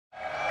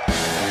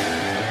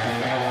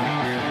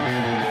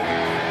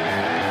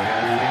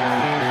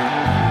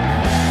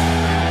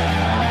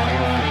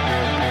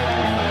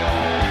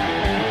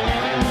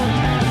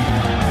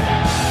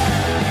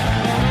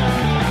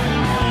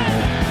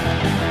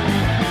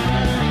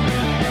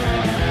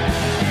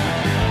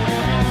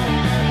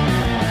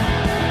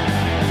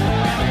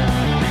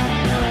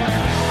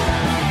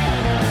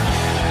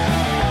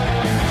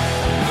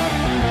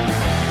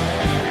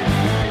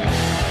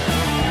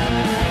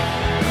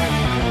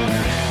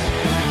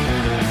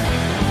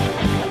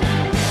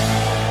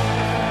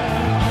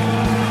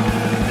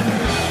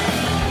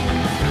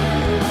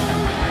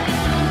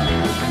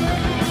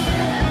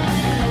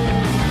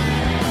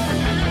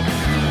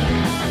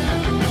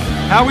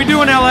How we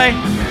doing, LA?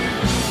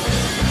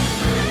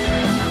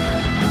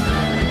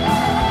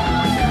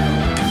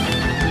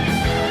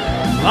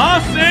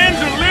 Los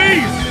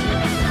Angeles!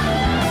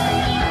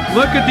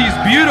 Look at these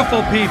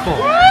beautiful people.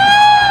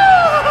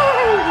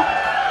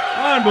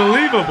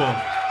 Unbelievable.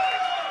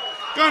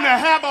 Gonna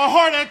have a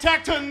heart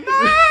attack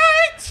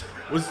tonight.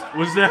 Was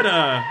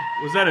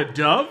that a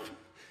dove?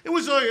 It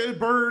was a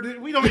bird.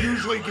 We don't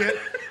usually get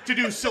to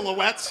do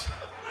silhouettes.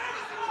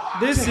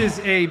 This is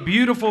a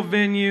beautiful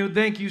venue.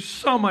 Thank you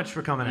so much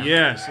for coming out.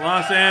 Yes,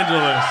 Los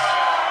Angeles.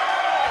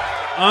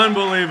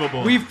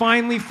 Unbelievable. We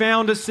finally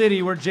found a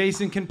city where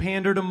Jason can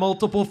pander to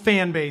multiple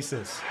fan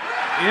bases.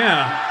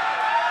 Yeah.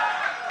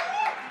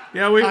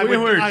 Yeah, we heard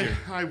you.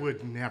 I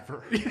would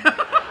never.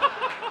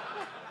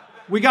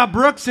 We got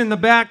Brooks in the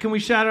back. Can we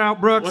shout out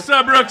Brooks? What's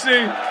up,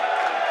 Brooksy?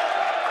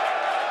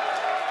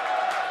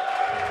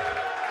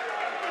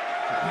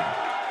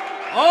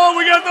 Oh,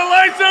 we got the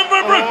lights up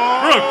for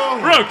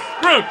Brooks.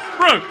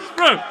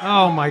 Brooks.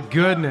 Oh, my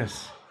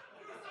goodness.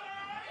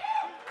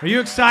 Are you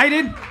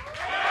excited?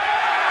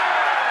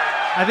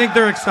 I think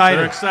they're excited.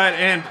 They're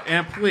excited,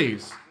 and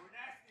please,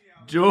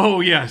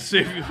 Joe. Yes,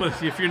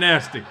 if you're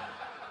nasty,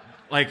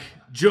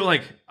 Joe,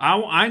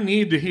 I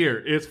need to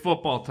hear it's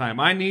football time.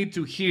 I need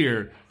to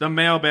hear the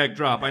mailbag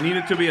drop. I need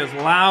it to be as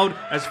loud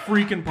as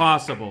freaking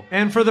possible.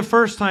 And for the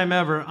first time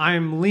ever, I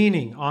am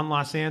leaning on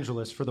Los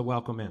Angeles for the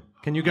welcome in.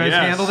 Can you guys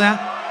handle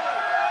that?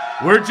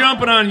 We're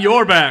jumping on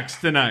your backs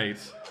tonight.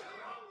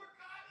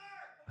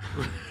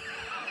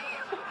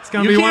 It's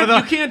gonna be one of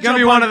those.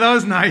 One of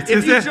those nights.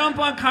 If you jump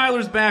on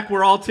Kyler's back,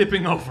 we're all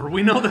tipping over.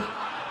 We know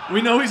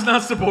he's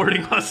not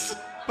supporting us.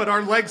 But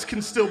our legs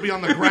can still be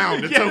on the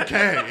ground. It's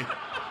okay.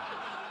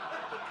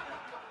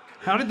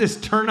 How did this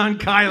turn on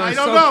Kyler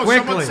so know.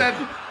 quickly? Someone said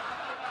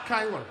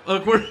Kyler.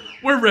 Look,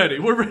 we're ready.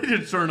 We're ready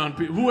to turn on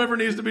people. Whoever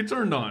needs to be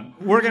turned on.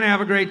 We're gonna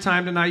have a great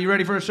time tonight. You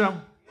ready for a show?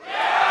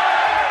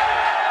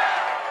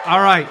 All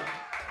right.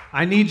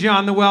 I need you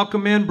on the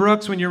welcome in,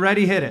 Brooks. When you're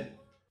ready, hit it.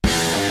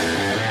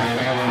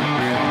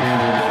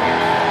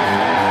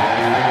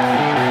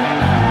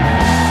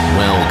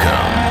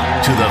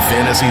 Welcome to the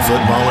Fantasy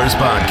Footballers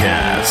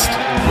Podcast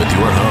with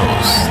your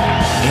hosts,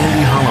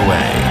 Andy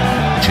Holloway,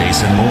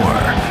 Jason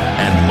Moore,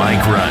 and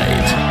Mike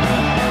Wright.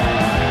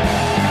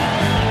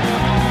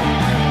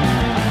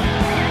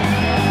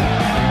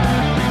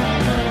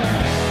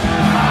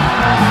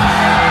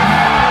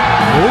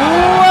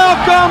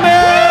 Welcome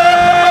in!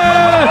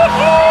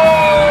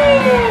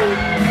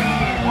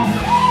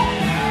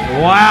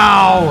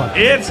 Wow.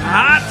 It's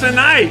hot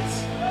tonight.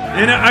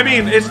 And I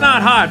mean, it's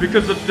not hot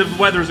because the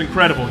weather's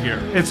incredible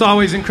here. It's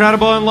always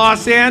incredible in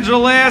Los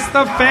Angeles.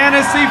 The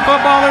Fantasy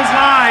Footballers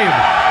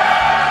Live.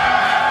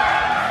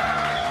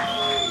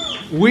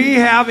 We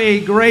have a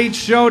great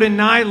show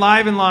tonight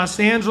live in Los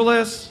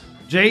Angeles.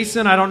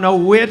 Jason, I don't know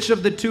which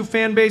of the two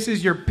fan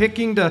bases you're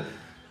picking to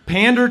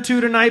pander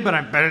to tonight, but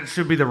I bet it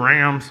should be the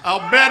Rams.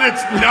 I'll bet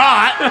it's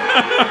not.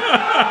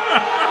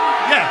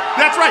 Yeah,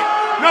 that's right.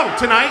 No,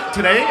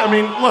 today, I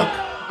mean, look,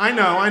 I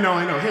know.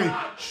 Hey,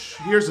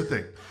 here's the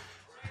thing.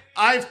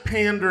 I've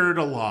pandered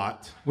a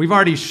lot. We've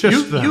already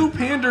shushed them. You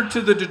pandered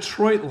to the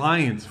Detroit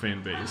Lions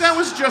fan base. That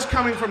was just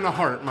coming from the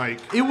heart,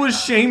 Mike. It was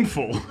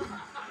shameful.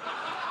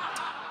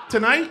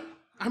 Tonight,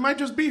 I might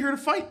just be here to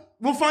fight.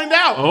 We'll find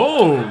out.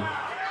 Oh.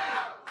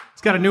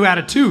 It's got a new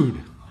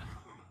attitude.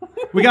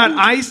 We got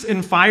ice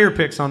and fire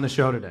picks on the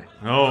show today.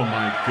 Oh,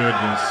 my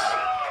goodness.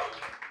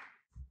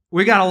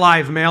 We got a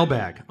live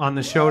mailbag on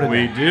the show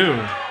today. We do.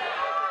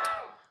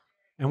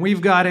 And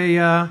we've got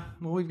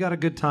a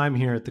good time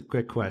here at the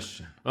Quick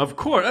Question. Of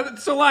course.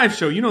 It's a live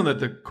show. You know that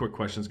the Quick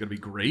Question is going to be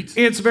great.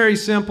 It's very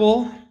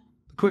simple.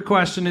 The Quick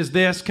Question is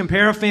this.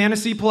 Compare a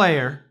fantasy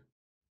player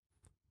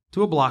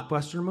to a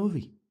blockbuster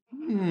movie.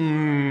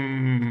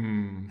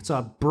 It's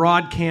a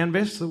broad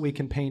canvas that we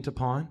can paint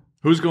upon.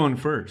 Who's going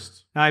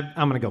first? I'm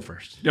going to go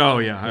first. Oh,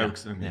 yeah.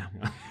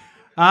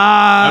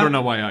 I don't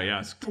know why I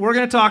asked. We're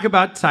going to talk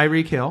about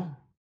Tyreek Hill.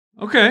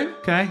 Okay.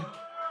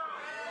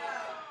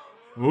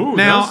 Ooh,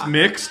 now, that's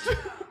mixed.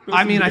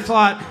 I mean, I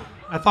thought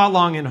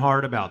long and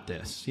hard about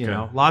this. You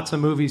know, lots of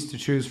movies to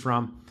choose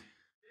from,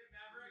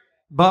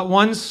 but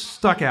one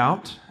stuck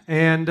out.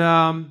 And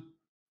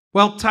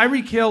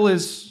Tyreek Hill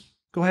is.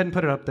 Go ahead and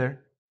put it up there.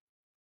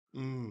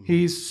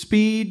 He's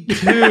Speed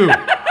 2.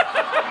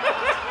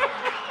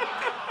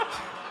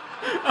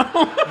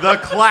 The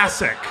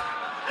classic.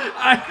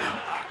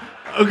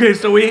 Okay,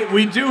 so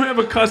we do have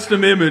a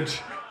custom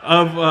image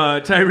of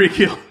Tyreek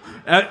Hill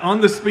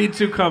on the Speed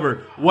 2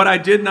 cover. What I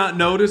did not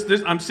notice,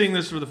 I'm seeing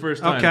this for the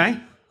first time. Okay.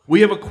 We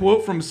have a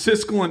quote from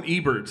Siskel and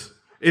Ebert.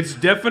 It's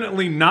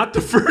definitely not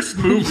the first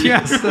movie.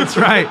 Yes, that's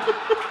right.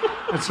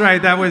 That's right.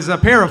 That was a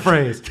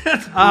paraphrase.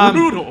 That's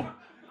brutal.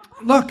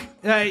 Look,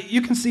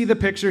 you can see the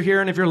picture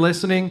here, and if you're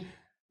listening,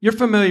 you're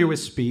familiar with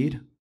Speed.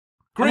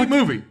 Great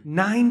movie.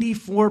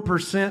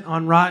 94%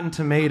 on Rotten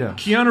Tomatoes.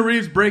 Keanu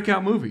Reeves'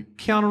 breakout movie.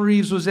 Keanu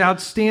Reeves was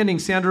outstanding.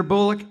 Sandra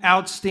Bullock,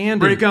 outstanding.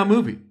 Breakout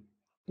movie.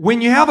 When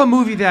you have a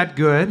movie that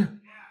good,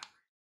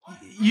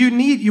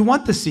 you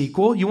want the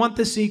sequel. You want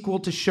the sequel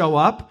to show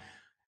up.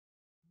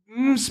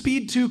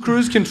 Speed 2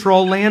 cruise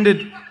control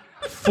landed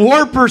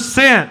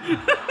 4%.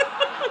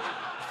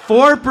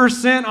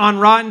 4% on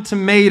Rotten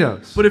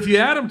Tomatoes. But if you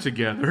add them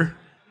together...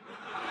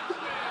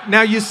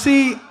 Now, you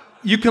see,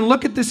 you can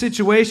look at the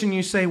situation,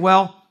 you say,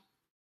 well,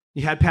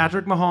 you had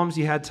Patrick Mahomes,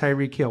 you had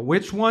Tyreek Hill.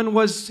 Which one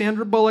was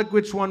Sandra Bullock?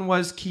 Which one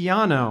was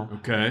Keanu?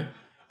 Okay.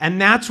 And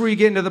that's where you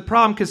get into the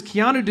problem, because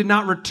Keanu did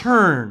not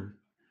return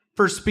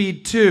for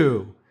Speed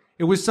 2.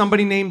 It was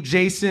somebody named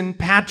Jason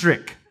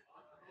Patric.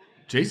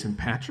 Jason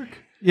Patric?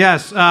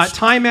 Yes.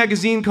 Time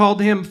magazine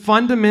called him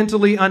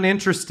fundamentally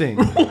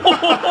uninteresting.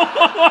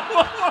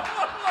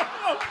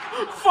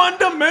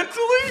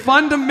 Fundamentally?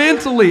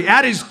 Fundamentally,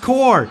 at his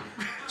core.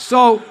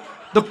 So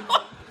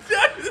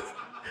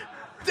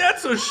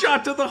that's a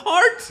shot to the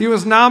heart. He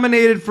was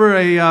nominated for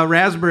a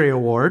Raspberry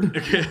Award.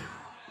 Okay.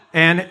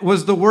 And it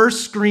was the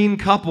worst screen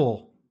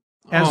couple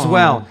as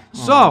well.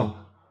 So,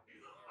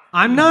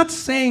 I'm not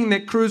saying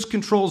that cruise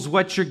control is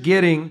what you're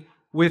getting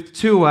with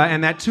Tua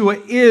and that Tua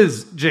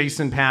is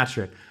Jason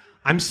Patric.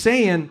 I'm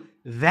saying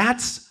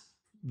that's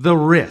the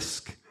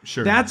risk.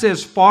 Sure. That's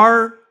as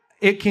far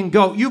it can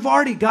go. You've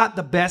already got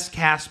the best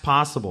cast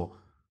possible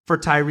for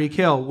Tyreek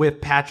Hill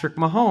with Patrick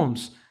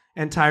Mahomes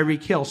and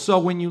Tyreek Hill. So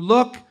when you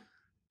look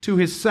to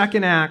his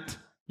second act,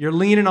 you're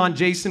leaning on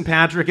Jason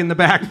Patric in the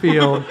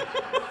backfield.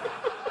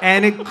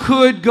 And it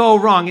could go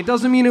wrong. It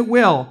doesn't mean it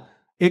will.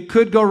 It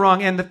could go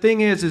wrong. And the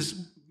thing is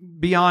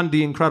beyond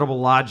the incredible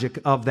logic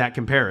of that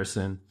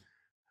comparison,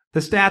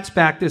 the stats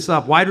back this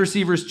up. Wide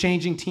receivers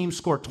changing teams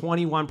score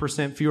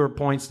 21% fewer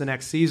points the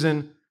next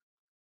season.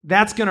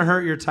 That's going to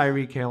hurt your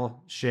Tyreek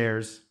Hill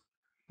shares.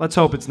 Let's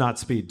hope it's not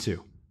Speed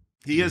 2.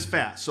 He is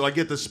fast, so I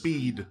get the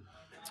speed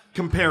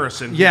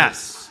comparison.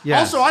 Yes.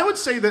 Also, I would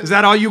say that... Is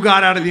that all you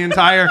got out of the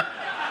entire...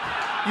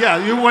 Yeah,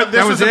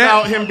 this was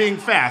about him being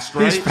fast,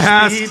 right? He's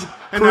fast, Speed,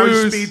 and now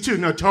he's Speed 2.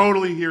 No,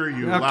 totally hear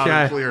you loud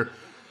and clear.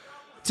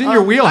 It's in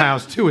your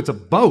wheelhouse, too. It's a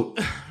boat.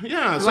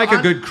 Yeah. It's like a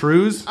good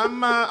cruise. I'm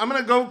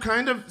going to go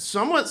kind of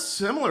somewhat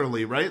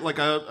similarly, right? Like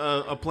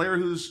a player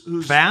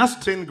who's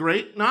fast? Been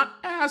great. Not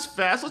as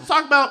fast. Let's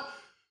talk about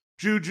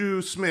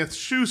JuJu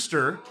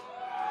Smith-Schuster.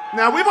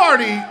 Now, we've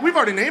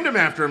already named him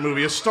after a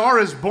movie, A Star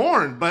is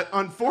Born, but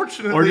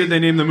unfortunately... Or did they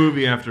name the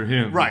movie after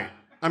him? Right.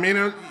 I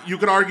mean, you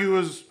could argue it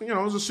was a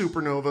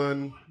supernova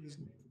and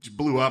just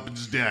blew up and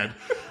is dead,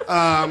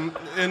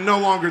 and no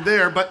longer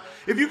there. But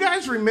if you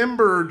guys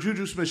remember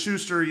JuJu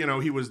Smith-Schuster,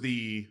 he was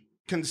the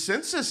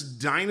consensus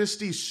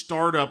dynasty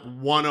startup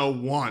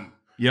 101.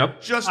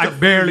 Yep. I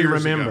barely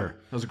remember. Ago.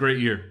 That was a great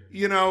year.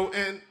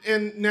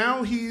 And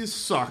now he's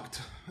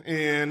sucked,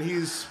 and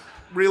he's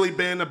really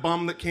been a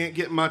bum that can't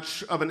get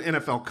much of an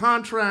NFL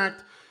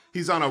contract.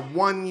 He's on a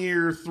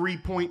 1-year,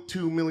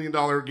 $3.2 million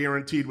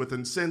guaranteed with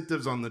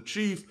incentives on the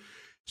Chief.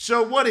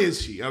 So what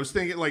is he? I was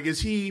thinking,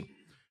 is he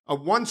a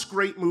once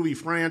great movie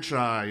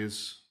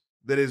franchise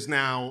that is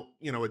now,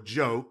 a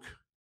joke?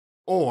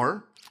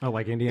 Or... Oh,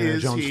 like Indiana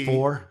Jones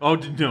 4? Oh,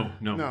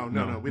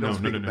 no. We don't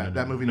speak of that.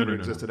 That movie never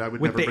existed. I would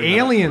with never the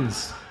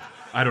aliens.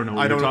 I don't know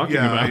what you're talking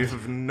about. I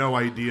have no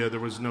idea. There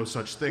was no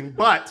such thing.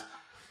 But,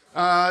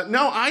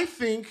 no, I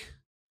think...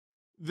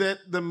 that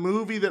the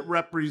movie that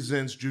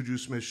represents JuJu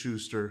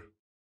Smith-Schuster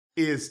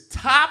is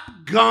Top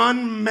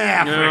Gun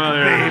Maverick,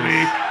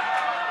 baby.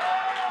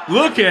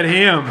 Look at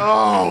him.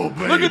 Oh,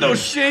 baby. Look at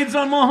those shades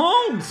on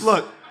Mahomes.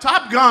 Look,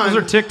 Top Gun...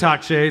 Those are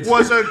TikTok shades.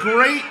 ...was a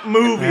great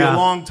movie a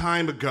long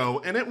time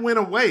ago, and it went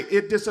away.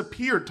 It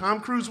disappeared.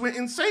 Tom Cruise went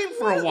insane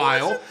for a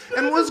while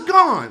and was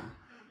gone.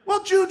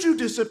 Well, JuJu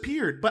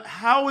disappeared, but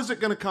how is it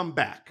going to come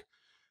back?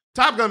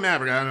 Top Gun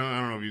Maverick, I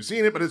don't know if you've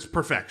seen it, but it's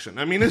perfection.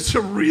 I mean, it's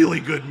a really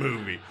good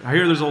movie. I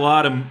hear there's a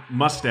lot of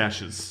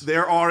mustaches.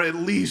 There are at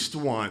least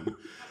one.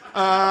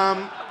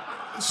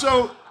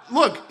 So,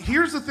 look,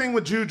 here's the thing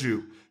with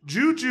JuJu.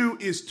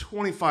 JuJu is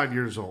 25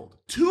 years old.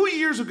 2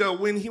 years ago,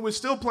 when he was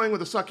still playing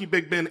with a sucky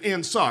Big Ben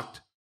and sucked,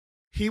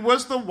 he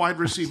was the wide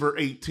receiver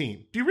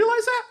 18. Do you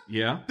realize that?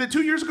 Yeah. That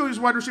 2 years ago, he was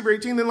wide receiver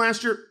 18, then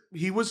last year,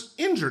 he was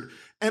injured.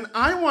 And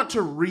I want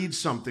to read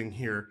something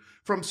here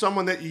from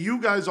someone that you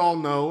guys all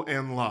know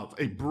and love,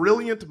 a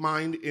brilliant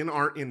mind in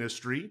our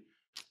industry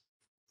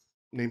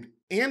named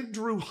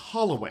Andrew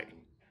Holloway.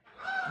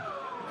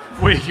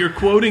 Wait, you're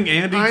quoting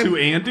Andy to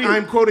Andy?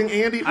 I'm quoting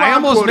Andy. I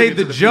almost made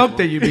the joke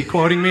that you'd be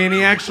quoting me, and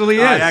he actually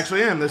is. I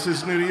actually am. This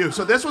is new to you.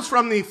 So this was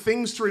from the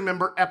Things to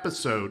Remember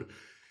episode.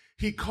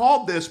 He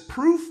called this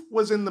Proof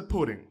Was in the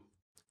Pudding.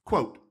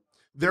 Quote,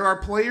 there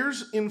are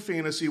players in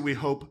fantasy we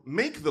hope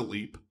make the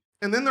leap,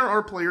 and then there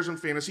are players in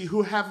fantasy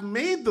who have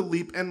made the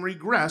leap and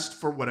regressed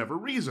for whatever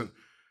reason.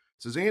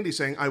 This is Andy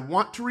saying, I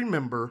want to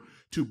remember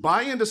to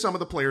buy into some of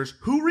the players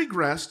who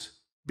regressed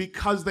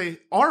because they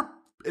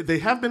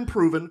have been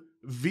proven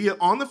via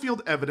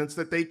on-the-field evidence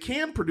that they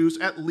can produce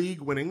at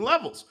league-winning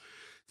levels.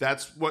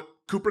 That's what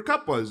Cooper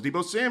Kupp was,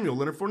 Deebo Samuel,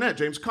 Leonard Fournette,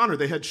 James Conner.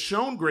 They had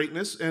shown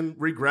greatness and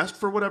regressed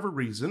for whatever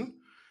reason.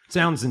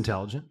 Sounds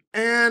intelligent.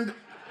 And,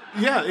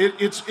 yeah,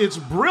 it's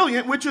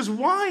brilliant, which is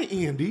why,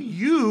 Andy,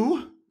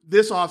 you,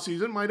 this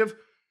offseason, might have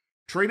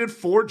traded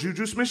for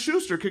JuJu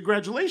Smith-Schuster.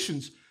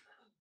 Congratulations.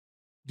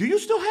 Do you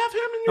still have him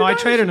in your No, I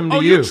dynasty? traded him to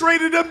you. you. You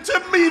traded him to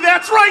me.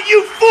 That's right,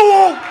 you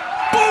fool.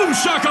 Boom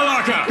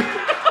shakalaka!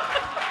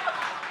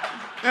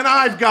 And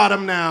I've got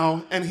him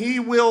now, and he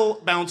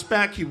will bounce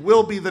back. He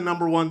will be the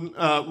number one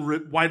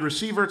wide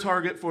receiver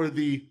target for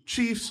the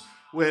Chiefs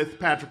with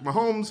Patrick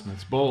Mahomes.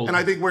 That's bold. And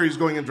I think where he's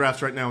going in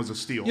drafts right now is a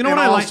steal. You know and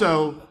what I like?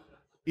 also,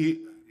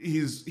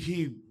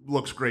 he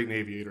looks great in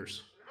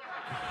aviators.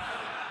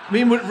 I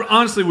mean,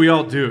 honestly, we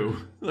all do.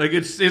 Like,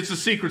 it's a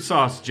secret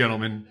sauce,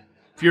 gentlemen.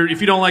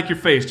 If you don't like your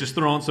face, just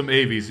throw on some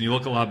avies and you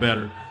look a lot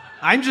better.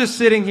 I'm just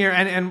sitting here,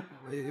 and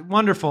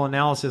wonderful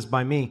analysis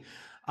by me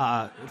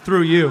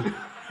through you.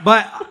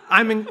 But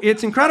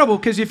it's incredible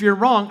because if you're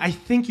wrong, I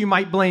think you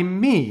might blame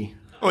me.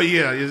 Oh,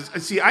 yeah.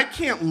 See, I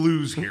can't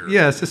lose here.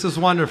 Yes, this is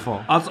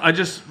wonderful. I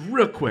just,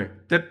 real quick,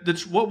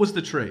 what was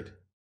the trade?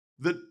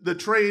 The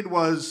trade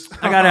was...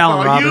 I got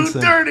Allen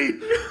Robinson. You dirty!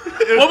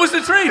 What was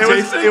the trade,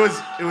 Jason? It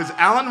was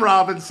Allen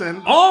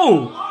Robinson.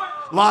 Oh!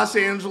 Los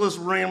Angeles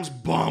Rams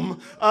bum.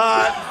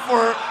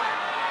 For...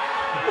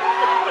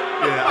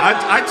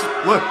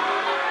 Yeah, look,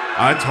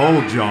 I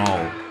told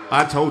y'all.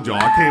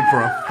 I came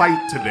for a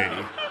fight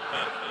today.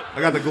 I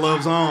got the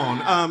gloves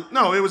on.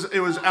 No, it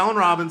was Allen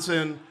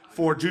Robinson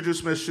for JuJu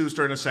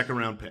Smith-Schuster and a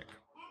second-round pick.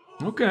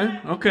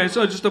 Okay.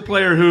 So just a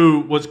player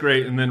who was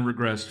great and then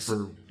regressed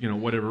for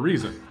whatever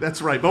reason.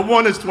 That's right. But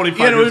one is 25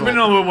 years old.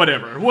 No,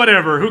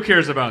 whatever. Who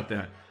cares about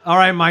that? All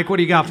right, Mike, what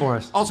do you got for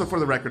us? Also, for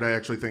the record, I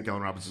actually think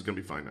Allen Robinson is going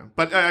to be fine now.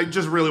 But I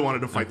just really wanted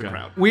to fight the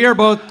crowd. We are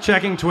both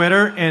checking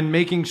Twitter and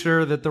making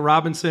sure that the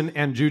Robinson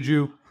and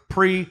JuJu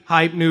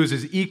pre-hype news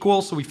is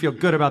equal, so we feel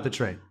good about the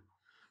trade.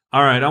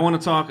 All right, I want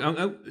to talk. I'm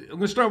going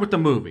to start with the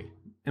movie.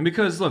 And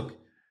because, look,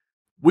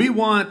 we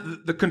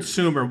want the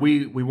consumer,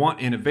 we want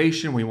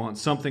innovation, we want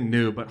something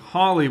new, but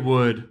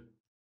Hollywood,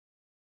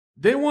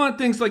 they want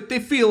things like, they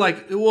feel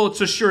like, well, it's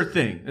a sure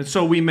thing. And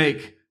so we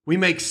make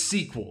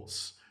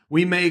sequels.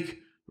 We make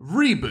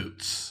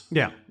reboots.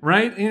 Yeah.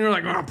 Right? And you're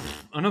like, oh,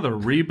 another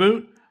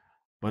reboot?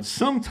 But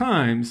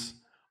sometimes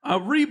a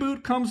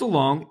reboot comes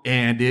along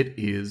and it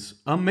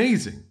is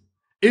amazing.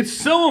 It's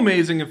so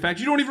amazing, in fact,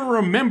 you don't even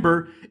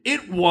remember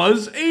it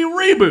was a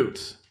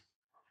reboot.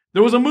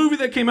 There was a movie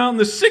that came out in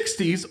the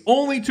 60s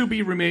only to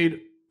be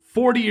remade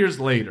 40 years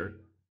later.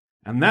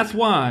 And that's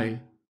why,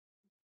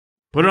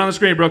 put it on the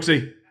screen,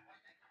 Brooksy,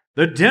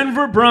 the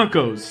Denver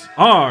Broncos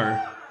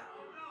are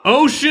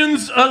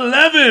Ocean's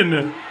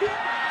 11.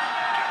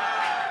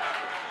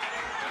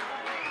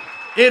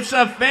 It's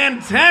a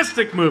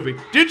fantastic movie.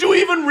 Did you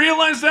even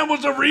realize that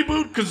was a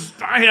reboot? Because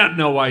I had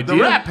no idea.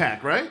 The Rat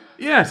Pack, right?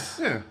 Yes.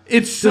 Yeah.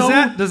 It's so...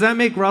 Does that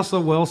make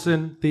Russell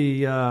Wilson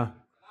the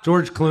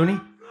George Clooney?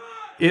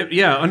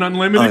 An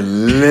unlimited.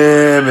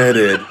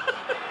 Unlimited.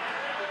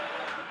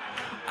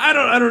 I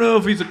don't know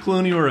if he's a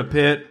Clooney or a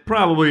Pitt.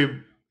 Probably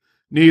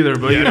neither,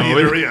 but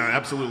neither. Yeah,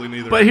 absolutely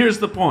neither. But here's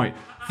the point.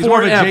 He's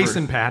more of a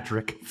Jason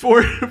Patrick.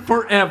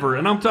 Forever.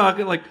 And I'm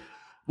talking like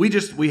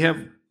we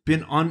have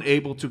been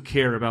unable to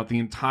care about the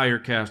entire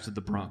cast of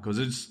the Broncos.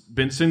 It's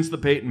been since the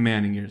Peyton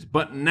Manning years.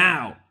 But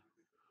now,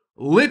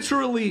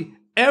 literally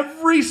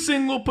every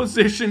single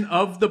position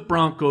of the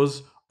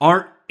Broncos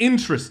are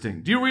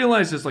interesting. Do you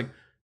realize this? Like,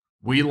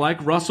 we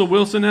like Russell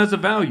Wilson as a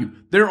value.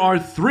 There are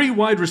 3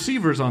 wide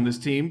receivers on this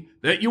team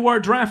that you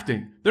are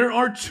drafting. There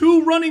are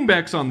 2 running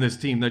backs on this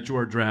team that you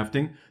are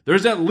drafting.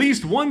 There's at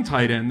least 1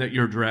 tight end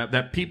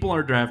that people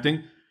are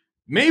drafting.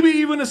 Maybe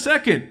even a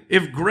second.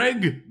 If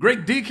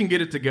Greg D can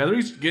get it together,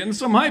 he's getting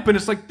some hype. And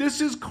it's like, this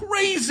is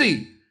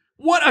crazy.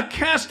 What a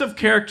cast of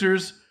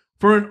characters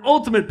for an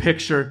ultimate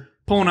picture,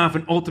 pulling off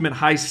an ultimate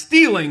high,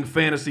 stealing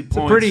fantasy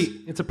points.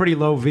 It's a pretty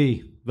low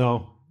V,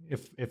 though.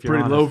 If you're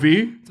pretty honest. low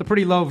V? It's a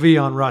pretty low V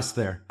on Russ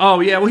there.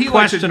 Oh, yeah. Well,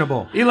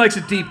 questionable. He likes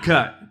a deep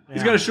cut. He's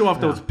Yeah. got to show off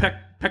those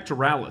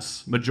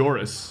pectoralis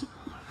majoris.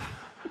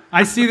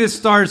 I see this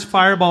stars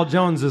Fireball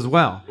Jones as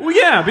well. Well,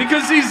 yeah,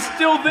 because he's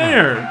still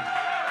there.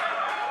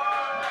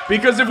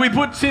 Because if we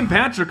put Tim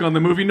Patrick on the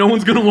movie, no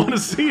one's going to want to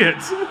see it.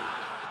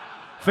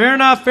 Fair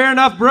enough,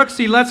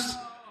 Brooksy. Let's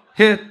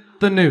hit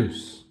the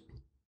news.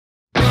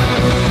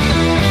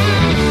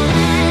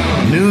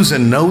 News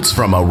and notes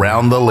from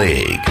around the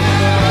league.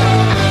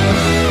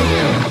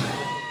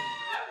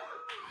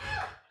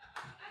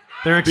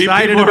 They're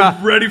excited People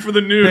about. are ready for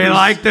the news. They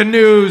like the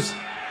news.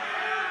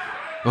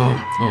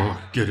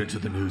 Oh, get into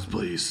the news,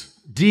 please.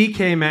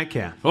 DK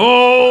Metcalf,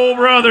 Oh,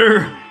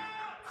 brother.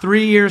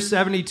 3-year,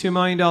 $72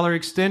 million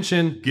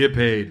extension. Get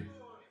paid.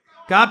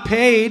 Got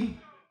paid.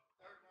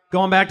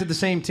 Going back to the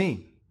same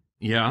team.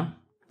 Yeah.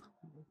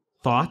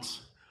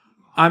 Thoughts?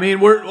 I mean,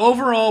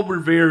 we're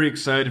very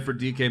excited for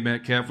DK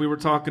Metcalf. We were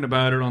talking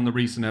about it on the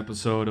recent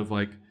episode of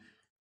like,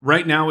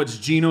 right now it's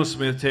Geno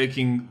Smith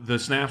taking the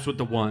snaps with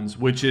the ones,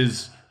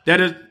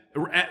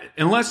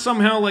 unless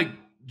somehow like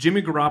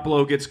Jimmy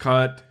Garoppolo gets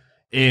cut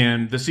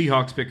and the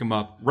Seahawks pick him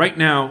up. Right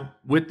now,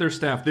 with their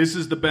staff, this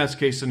is the best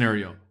case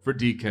scenario for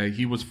DK.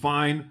 He was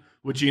fine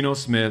with Geno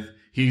Smith.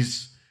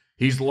 He's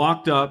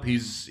locked up.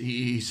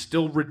 He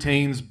still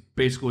retains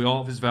basically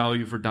all of his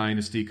value for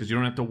dynasty because you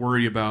don't have to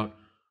worry about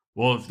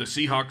well, if the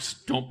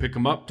Seahawks don't pick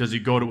him up, does he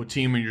go to a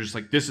team and you're just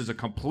like, this is a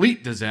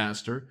complete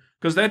disaster?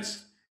 Because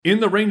that's in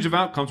the range of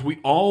outcomes. We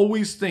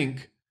always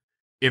think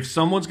if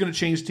someone's going to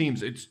change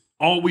teams, it's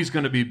always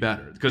going to be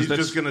better. Because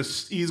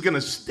he's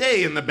gonna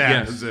stay in the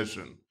bad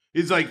position.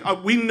 He's like,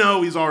 we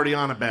know he's already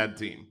on a bad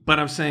team. But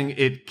I'm saying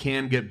it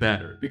can get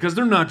better because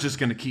they're not just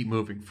going to keep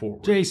moving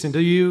forward. Jason, do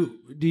you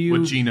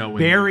With Geno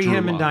bury and him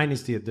in Drew Lock.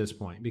 Dynasty at this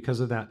point because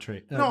of that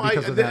trade? No,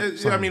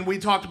 I mean, we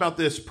talked about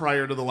this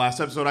prior to the last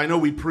episode. I know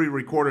we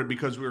pre-recorded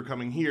because we were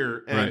coming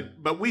here,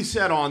 but we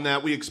said on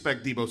that we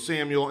expect Deebo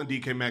Samuel and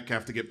DK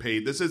Metcalf to get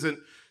paid. This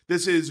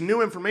is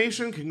new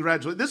information.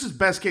 Congratulations. This is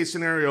best case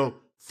scenario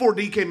for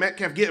DK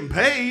Metcalf getting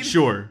paid.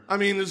 Sure. I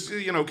mean,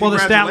 well, the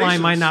stat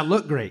line might not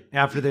look great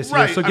after this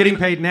year, so getting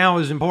paid now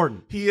is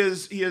important. He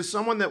is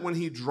someone that when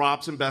he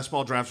drops in best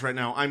ball drafts right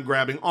now, I'm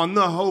grabbing on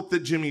the hope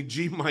that Jimmy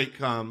G might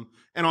come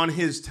and on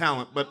his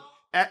talent. But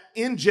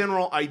in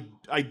general, I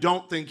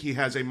don't think he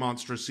has a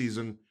monstrous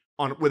season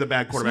with a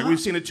bad quarterback. We've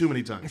seen it too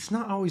many times. It's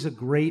not always a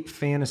great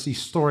fantasy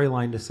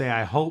storyline to say,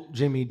 I hope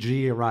Jimmy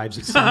G arrives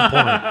at some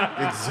point.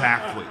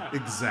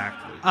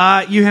 Exactly.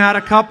 You had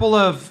a couple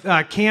of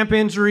camp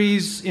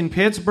injuries in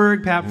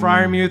Pittsburgh. Pat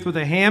Freiermuth with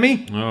a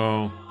hammy.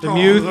 Oh. The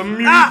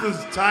Muth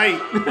is tight.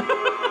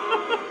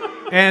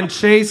 And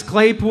Chase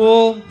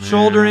Claypool,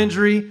 shoulder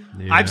injury.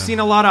 Yeah. I've seen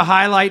a lot of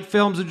highlight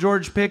films of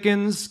George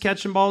Pickens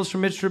catching balls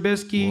from Mitch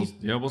Trubisky.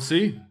 We'll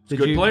see.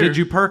 Did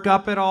you perk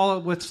up at all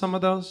with some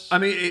of those? I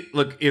mean,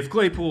 look, if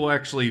Claypool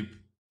actually,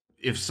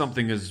 if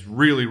something is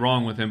really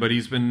wrong with him, but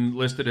he's been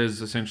listed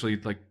as essentially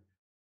like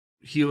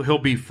he'll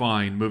be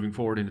fine moving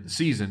forward into the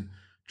season.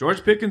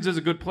 George Pickens is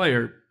a good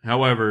player.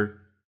 However,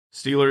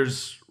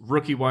 Steelers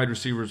rookie wide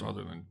receivers,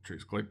 other than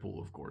Chase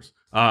Claypool, of course,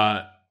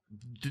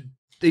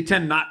 they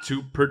tend not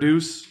to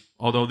produce.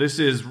 Although this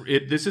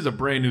is a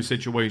brand new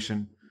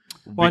situation.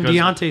 Well, and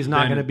Deontay's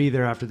not going to be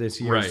there after this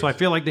year, right. So I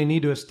feel like they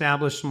need to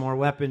establish some more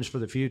weapons for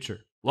the future.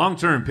 Long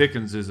term,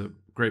 Pickens is a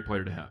great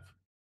player to have.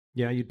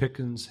 Yeah, you'd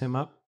Pickens him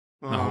up.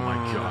 Oh my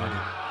God.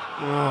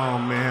 Oh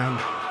man.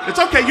 It's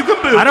okay. You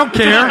can boo. I don't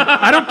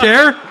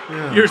care.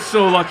 Yeah. You're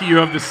so lucky you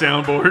have the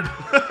soundboard.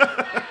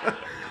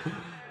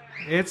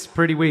 It's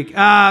pretty weak.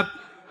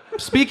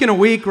 Speaking of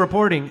weak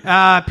reporting,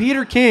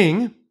 Peter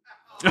King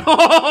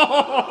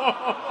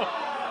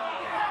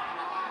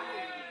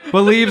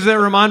believes that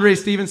Ramondre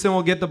Stevenson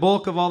will get the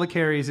bulk of all the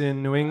carries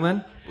in New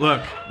England.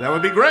 Look, that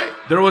would be great.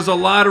 There was a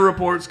lot of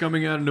reports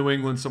coming out of New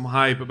England, some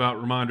hype about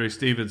Ramondre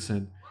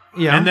Stevenson.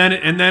 Yeah. And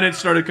then it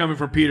started coming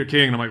from Peter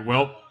King, and I'm like,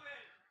 well,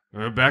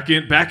 back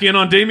in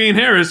on Damian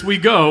Harris we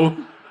go.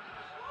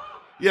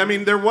 Yeah, I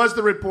mean, there was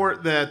the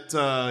report that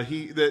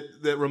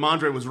that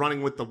Ramondre was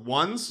running with the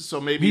ones,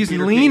 so maybe he's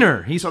Peter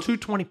leaner. King, he's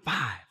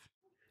 225.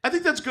 I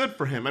think that's good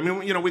for him. I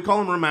mean, we call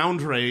him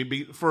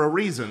Ramondre for a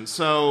reason.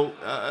 So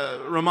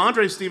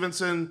Ramondre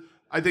Stevenson,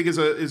 I think, is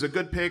a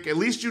good pick. At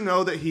least you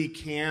know that he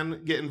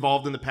can get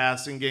involved in the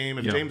passing game.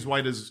 If James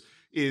White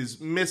is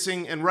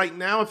missing, and right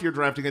now, if you're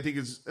drafting, I think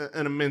is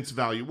an immense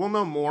value. We'll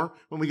know more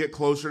when we get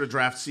closer to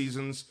draft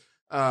seasons.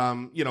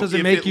 Does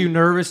it make you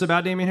nervous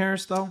about Damian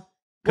Harris though?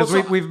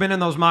 Because we've been in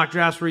those mock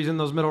drafts where he's in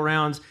those middle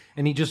rounds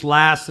and he just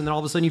lasts, and then all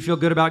of a sudden you feel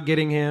good about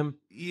getting him.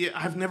 Yeah,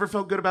 I've never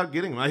felt good about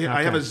getting him. I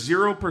have a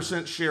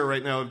 0% share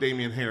right now of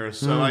Damian Harris,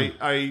 so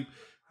I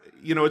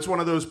it's one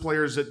of those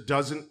players that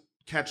doesn't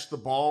catch the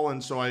ball,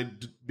 and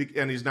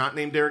he's not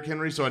named Derrick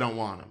Henry, so I don't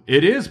want him.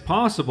 It is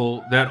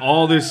possible that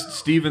all this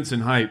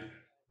Stevenson hype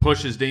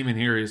pushes Damian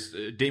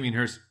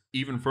Harris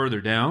even further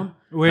down.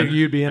 Where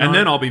you'd be in, and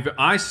then I'll be.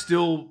 I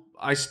still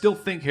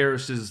think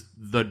Harris is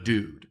the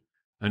dude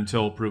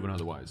until proven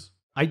otherwise.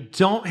 I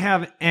don't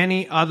have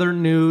any other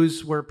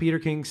news where Peter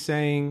King's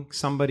saying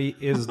somebody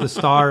is the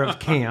star of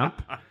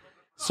camp.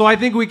 So I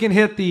think we can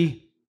hit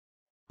the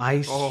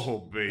ice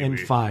and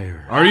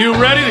fire. Are you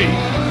ready?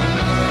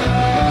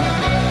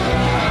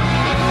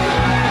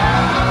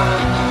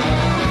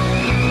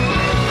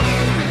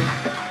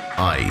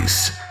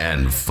 Ice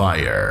and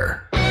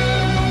fire.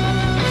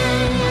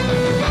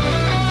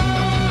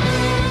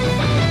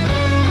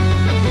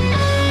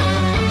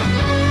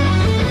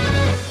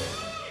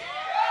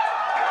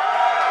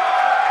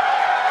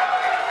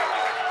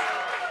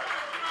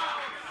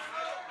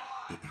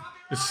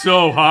 It's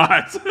so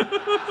hot.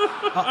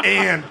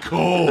 And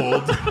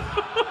cold.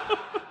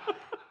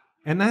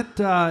 And that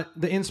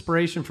the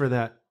inspiration for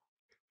that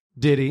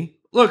ditty,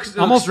 Look,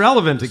 almost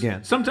relevant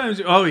again.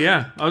 Sometimes, I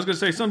was going to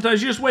say,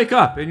 sometimes you just wake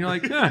up and you're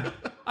like,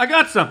 I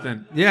got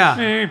something. Yeah.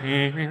 We're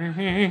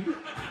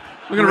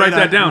going to write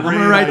that down. I'm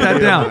going to write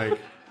that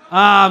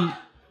down.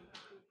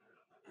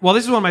 Well,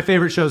 this is one of my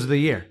favorite shows of the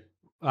year.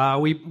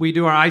 We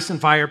do our ice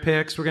and fire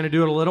picks. We're going to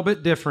do it a little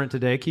bit different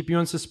today. Keep you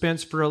in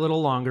suspense for a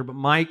little longer. But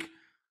Mike,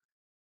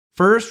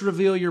 first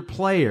reveal your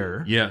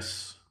player.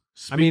 Yes.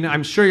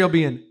 I'm sure you'll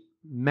be in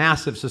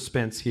massive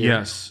suspense here.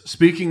 Yes.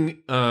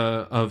 Speaking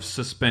of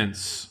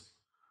suspense,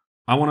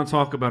 I want to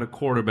talk about a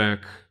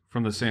quarterback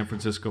from the San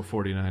Francisco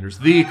 49ers.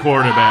 The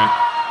quarterback.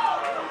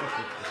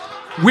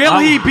 Will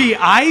he be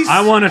ice?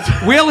 I want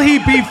to. Will he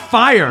be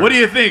fire? What do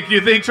you think? Do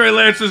you think Trey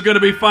Lance is going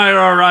to be fire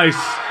or ice?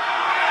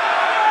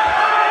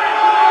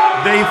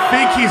 They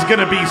think he's going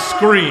to be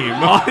Scream.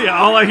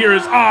 All I hear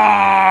is,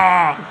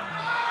 ah!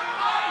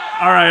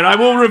 All right, I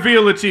will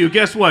reveal it to you.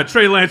 Guess what?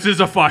 Trey Lance is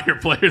a fire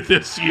player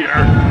this year.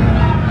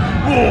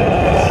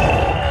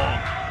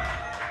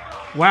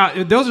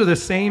 Wow, those are the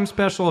same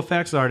special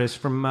effects artists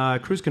from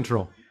Cruise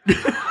Control.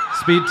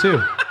 Speed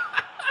 2.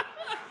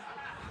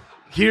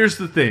 Here's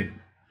the thing.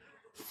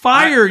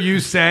 Fire, you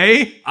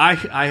say? I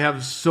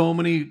have so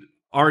many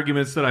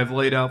arguments that I've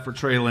laid out for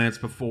Trey Lance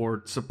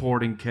before,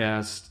 supporting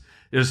cast.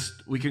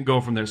 We can go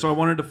from there. So I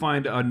wanted to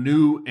find a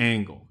new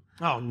angle.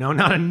 Oh, no,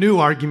 not a new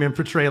argument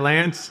for Trey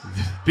Lance.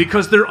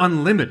 Because they're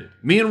unlimited.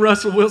 Me and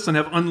Russell Wilson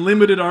have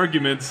unlimited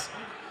arguments.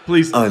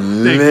 Please,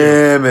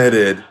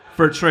 Unlimited.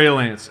 for Trey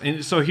Lance.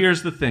 And so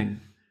here's the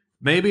thing.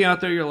 Maybe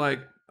out there you're like,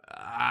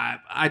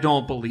 I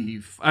don't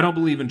believe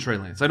in Trey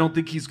Lance. I don't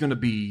think he's going to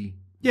be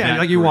Yeah,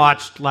 like you great.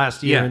 watched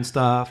last year and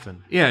stuff.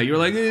 And Yeah, you're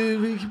like,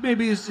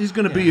 maybe he's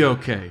going to be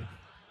okay.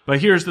 But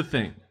here's the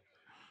thing.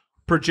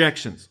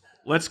 Projections.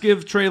 Let's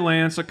give Trey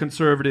Lance a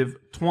conservative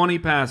 20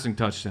 passing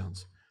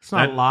touchdowns. it's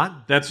not a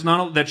lot.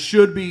 That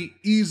should be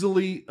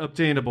easily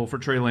obtainable for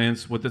Trey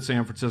Lance with the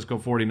San Francisco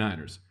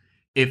 49ers.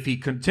 If he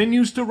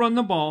continues to run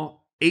the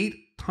ball 8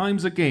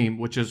 times a game,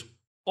 which is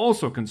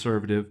also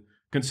conservative,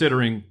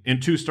 considering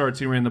in 2 starts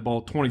he ran the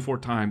ball 24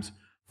 times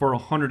for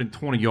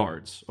 120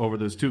 yards over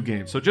those 2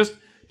 games. So just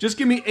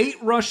give me 8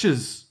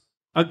 rushes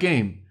a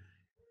game.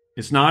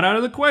 It's not out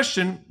of the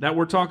question that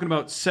we're talking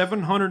about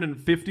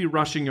 750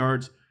 rushing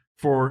yards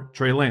for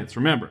Trey Lance.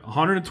 Remember,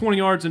 120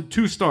 yards in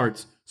 2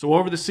 starts. So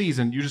over the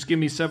season, you just give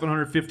me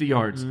 750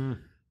 yards.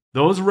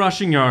 Those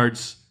rushing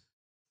yards,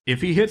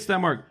 if he hits that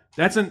mark,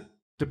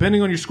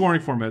 depending on your scoring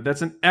format,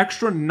 that's an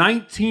extra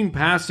 19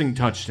 passing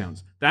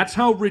touchdowns. That's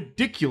how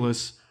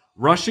ridiculous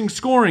rushing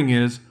scoring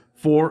is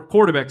for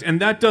quarterbacks.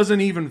 And that doesn't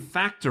even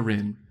factor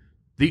in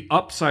the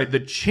upside, the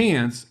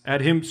chance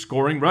at him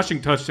scoring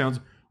rushing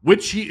touchdowns,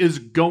 which he is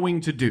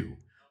going to do.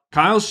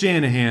 Kyle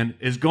Shanahan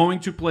is going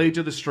to play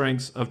to the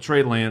strengths of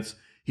Trey Lance.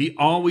 He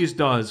always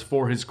does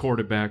for his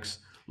quarterbacks.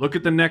 Look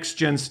at the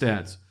next-gen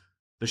stats.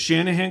 The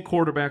Shanahan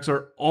quarterbacks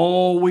are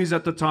always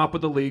at the top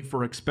of the league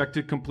for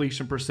expected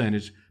completion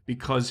percentage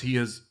because he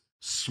is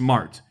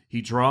smart.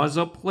 He draws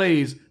up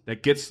plays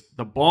that gets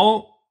the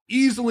ball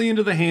easily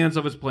into the hands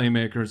of his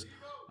playmakers.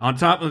 On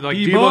top of like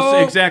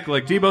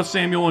Deebo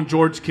Samuel and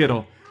George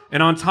Kittle.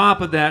 And on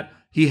top of that,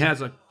 he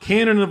has a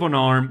cannon of an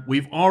arm.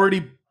 We've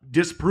already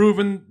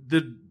disproven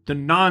the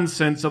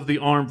nonsense of the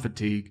arm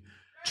fatigue.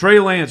 Trey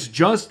Lance,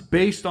 just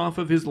based off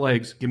of his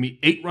legs, give me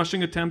 8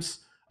 rushing attempts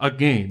a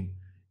game.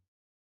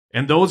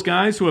 And those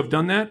guys who have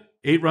done that,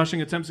 8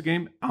 rushing attempts a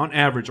game, on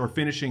average, are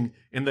finishing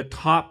in the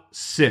top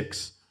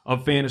 6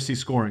 of fantasy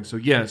scoring. So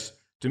yes,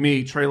 to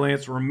me, Trey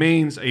Lance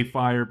remains a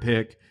fire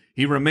pick.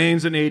 He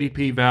remains an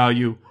ADP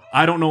value.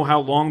 I don't know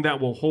how long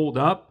that will hold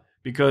up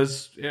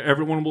because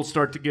everyone will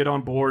start to get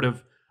on board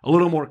of a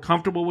little more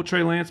comfortable with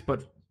Trey Lance,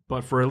 but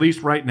for at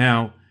least right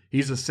now,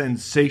 he's a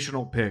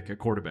sensational pick at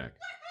quarterback.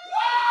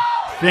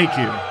 Thank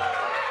you.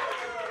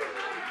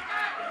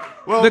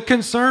 Well, the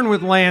concern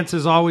with Lance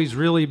has always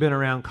really been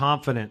around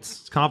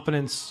confidence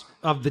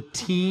of the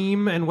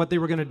team and what they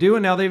were going to do,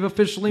 and now they've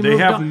officially moved on.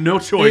 They have no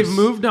choice. They've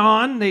moved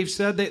on. They've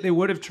said that they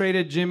would have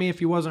traded Jimmy if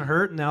he wasn't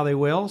hurt, and now they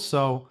will.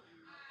 So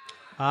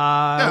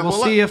we'll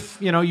see if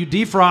you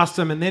defrost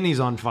him and then he's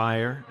on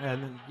fire,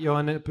 and you'll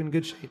end up in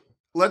good shape.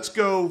 Let's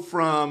go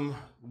from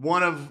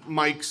one of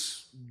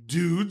Mike's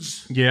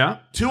dudes to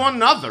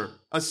another.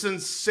 A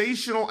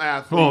sensational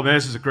athlete. Oh,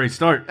 this is a great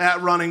start. At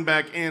running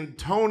back,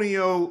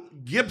 Antonio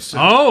Gibson.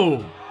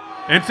 Oh,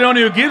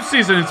 Antonio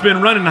Gibson has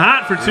been running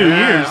hot for 2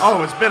 years.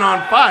 Oh, it's been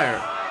on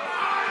fire.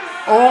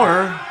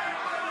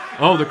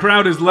 The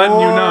crowd is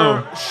letting you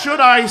know. Should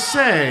I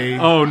say?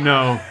 Oh,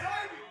 no.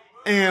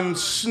 And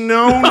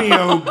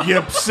Snonio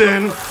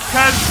Gibson,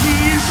 because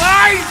he's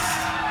ice.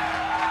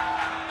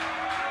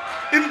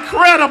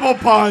 Incredible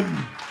pun.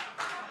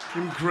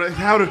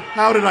 How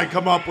did I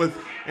come up with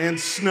and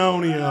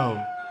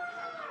Snonio?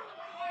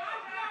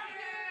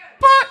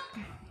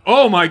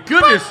 Oh my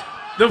goodness,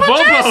 the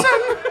Volvo.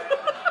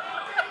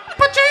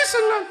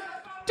 Jason,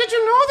 did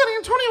you know that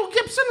Antonio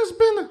Gibson has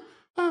been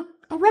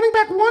a running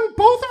back one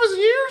both of his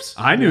years?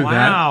 I knew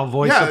that. Wow,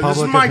 voice of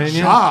public opinion. This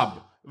is my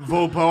job,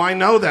 Vopo. I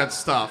know that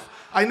stuff.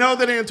 I know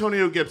that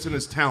Antonio Gibson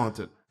is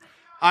talented.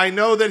 I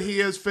know that he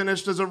has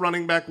finished as a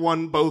running back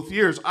one both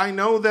years. I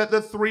know that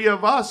the 3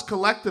 of us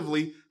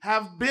collectively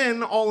have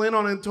been all in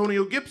on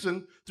Antonio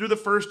Gibson through the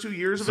first 2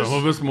 years of his... Some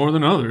of us more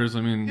than others.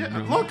 I mean,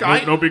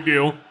 no big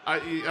deal.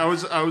 I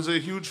was a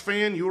huge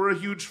fan. You were a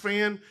huge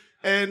fan.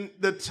 And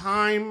the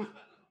time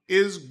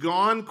is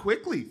gone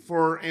quickly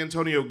for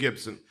Antonio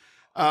Gibson.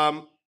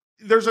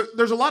 There's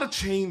a lot of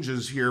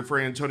changes here for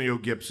Antonio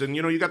Gibson.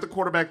 You got the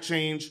quarterback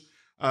change.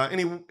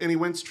 Any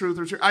Wentz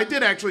truthers here? I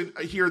did actually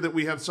hear that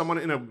we have someone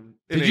in a...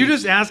 Did you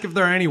just ask if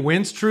there are any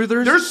Wentz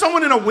truthers? There's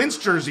someone in a Wentz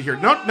jersey here.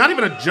 Not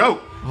even a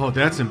joke. Oh,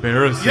 that's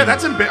embarrassing. Yeah,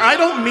 that's embarrassing. I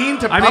don't mean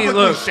to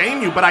publicly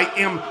shame you, but I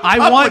am.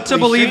 I want to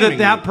believe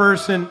that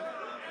person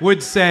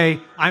would say,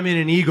 I'm in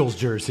an Eagles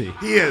jersey.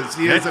 He is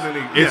in an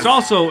Eagles. It's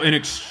also an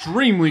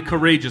extremely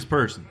courageous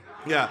person.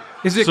 Yeah.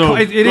 Is it? So,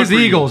 It is good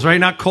for Eagles, right?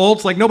 Not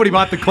Colts. Like nobody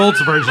bought the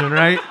Colts version,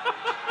 right?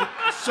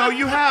 So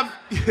you have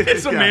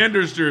It's a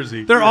Manders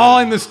jersey. They're all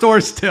in the store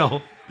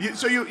still.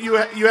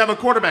 You have a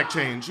quarterback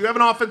change. You have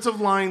an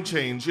offensive line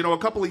change. A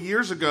couple of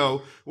years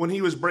ago when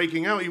he was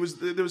breaking out, there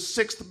was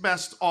 6th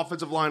best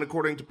offensive line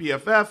according to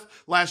PFF.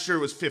 Last year it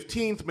was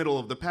 15th, middle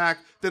of the pack.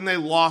 Then they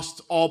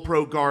lost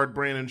All-Pro guard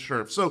Brandon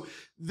Scherf. So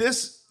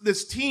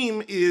this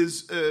team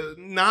is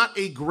not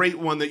a great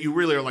one that you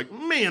really are like,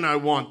 man, I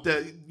want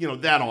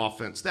that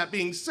offense. That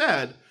being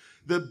said,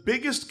 the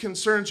biggest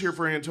concerns here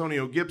for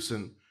Antonio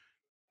Gibson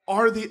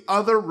are the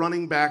other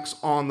running backs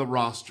on the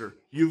roster.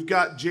 You've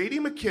got J.D.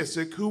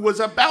 McKissick, who was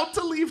about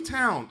to leave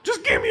town.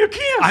 Just give me a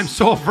kiss. I'm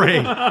so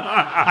afraid.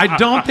 I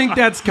don't think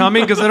that's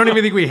coming because I don't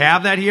even think we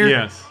have that here.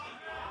 Yes.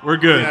 We're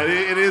good.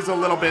 Yeah, it is a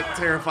little bit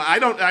terrifying. I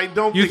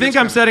don't. You think it's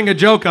I'm coming. setting a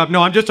joke up?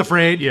 No, I'm just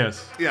afraid.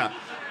 Yes. Yeah.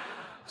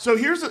 So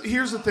here's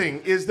the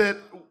thing: is that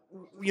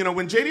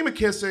when J.D.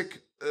 McKissick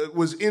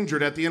was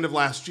injured at the end of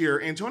last year,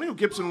 Antonio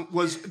Gibson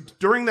was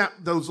during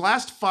those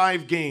last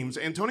 5 games.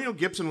 Antonio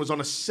Gibson was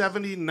on a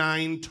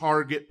 79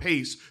 target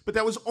pace, but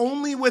that was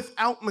only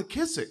without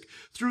McKissick.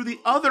 Through the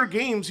other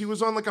games, he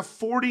was on like a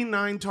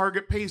 49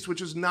 target pace,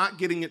 which is not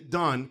getting it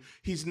done.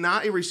 He's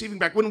not a receiving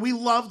back. When we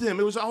loved him,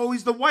 it was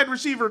always the wide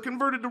receiver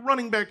converted to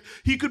running back.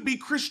 He could be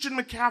Christian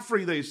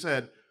McCaffrey, they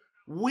said.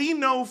 We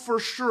know for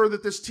sure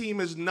that this team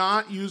is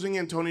not using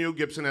Antonio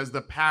Gibson as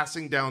the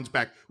passing downs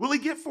back. Will he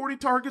get 40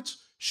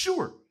 targets?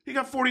 Sure. He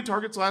got 40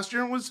 targets last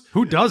year and was...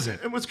 Who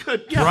doesn't? It was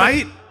good. Yeah,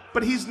 right?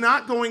 But he's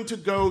not going to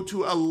go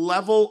to a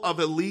level of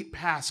elite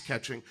pass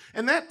catching.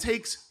 And that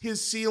takes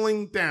his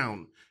ceiling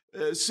down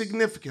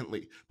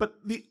significantly. But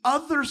the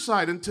other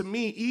side, and to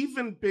me,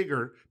 even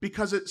bigger,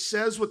 because it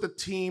says what the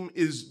team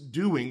is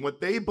doing, what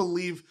they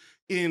believe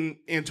in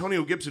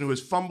Antonio Gibson, who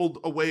has fumbled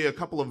away a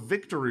couple of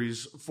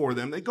victories for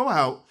them. They go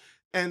out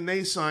and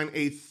they sign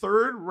a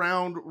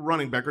 3rd-round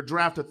running back, or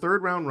draft a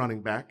 3rd-round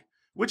running back,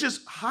 which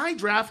is high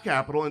draft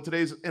capital in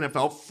today's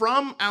NFL,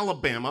 from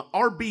Alabama,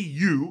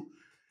 RBU,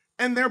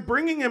 and they're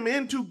bringing him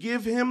in to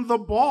give him the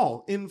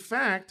ball. In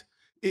fact,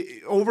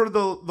 over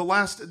the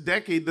last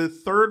decade, the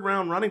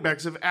 3rd-round running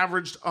backs have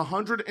averaged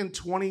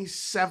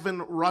 127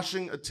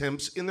 rushing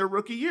attempts in their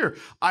rookie year.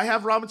 I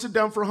have Robinson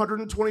down for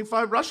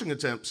 125 rushing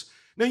attempts.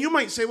 Now, you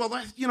might say, well,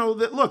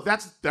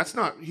 that's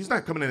not, he's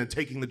not coming in and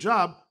taking the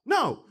job.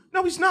 No,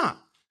 he's not.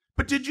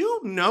 But did you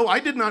know, I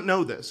did not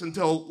know this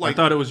until, I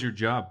thought it was your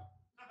job.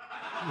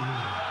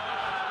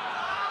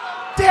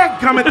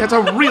 Dadgummit, that's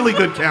a really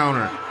good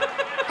counter.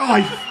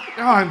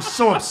 I'm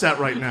so upset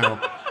right now.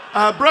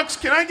 Brooks,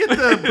 can I get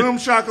the boom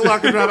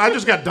shakalaka drop? I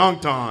just got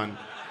dunked on.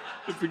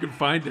 If we can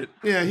find it.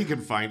 Yeah, he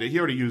can find it. He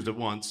already used it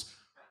once.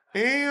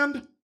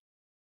 And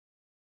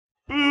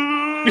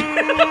boom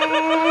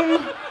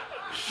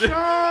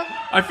shak.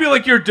 I feel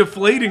like you're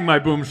deflating my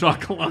boom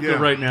shakalaka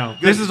right now.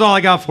 This is all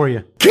I got for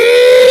you.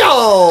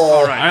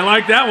 All right. I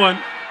like that one.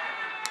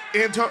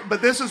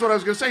 But this is what I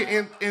was going to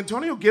say.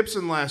 Antonio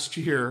Gibson last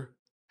year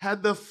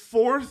had the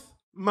 4th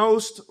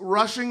most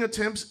rushing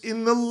attempts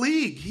in the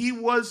league. He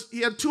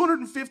had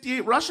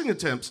 258 rushing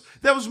attempts.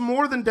 That was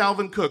more than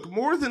Dalvin Cook,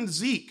 more than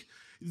Zeke.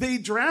 They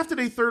drafted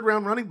a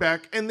 3rd-round running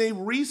back, and they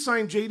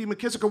re-signed J.D.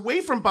 McKissick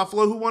away from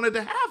Buffalo, who wanted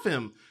to have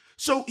him.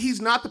 So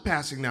he's not the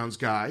passing downs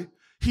guy.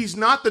 He's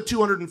not the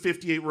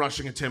 258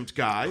 rushing attempt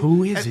guy.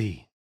 Who is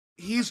he?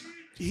 He's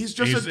just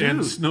a dude.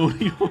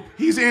 Ansnonio.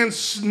 He's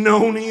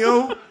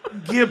Ansnonio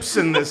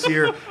Gibson this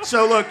year.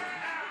 So look,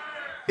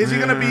 is he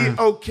going to be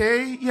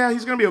okay? Yeah,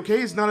 he's going to be okay.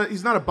 He's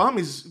not a bum.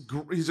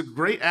 He's a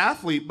great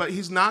athlete, but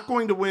he's not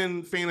going to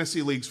win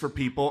fantasy leagues for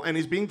people. And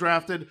he's being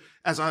drafted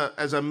as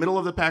a middle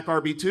of the pack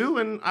RB2.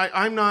 And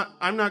I'm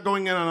not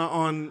going in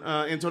on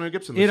Antonio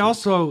Gibson. This It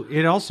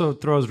also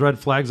throws red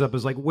flags up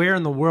as like, where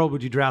in the world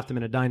would you draft him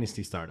in a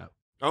dynasty startup?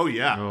 Oh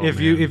yeah. If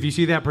you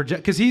see that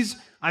project, because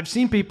I've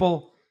seen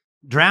people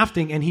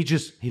drafting and he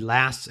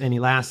lasts and he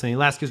lasts and he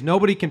lasts because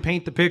nobody can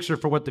paint the picture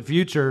for what the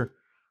future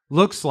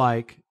looks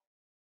like,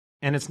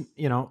 and it's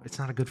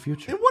not a good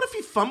future. And what if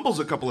he fumbles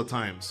a couple of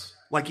times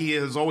like he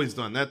has always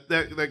done?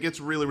 That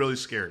gets really, really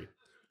scary.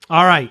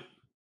 All right,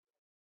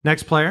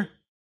 next player.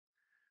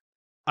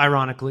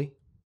 Ironically,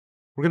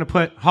 we're gonna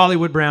put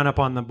Hollywood Brown up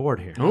on the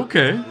board here.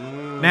 Okay.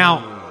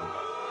 Now,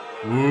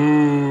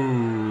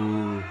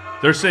 ooh,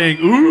 they're saying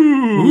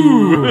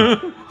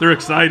ooh. They're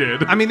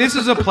excited. I mean, this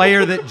is a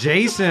player that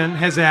Jason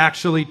has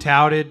actually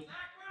touted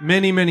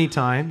many, many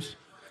times.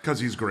 Because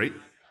he's great.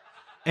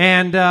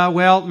 And,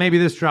 maybe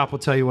this drop will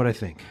tell you what I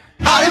think.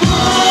 Put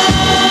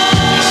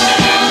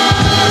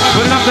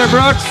it up there,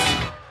 Brooks.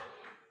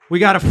 We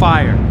got a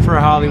fire for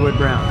Hollywood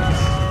Brown.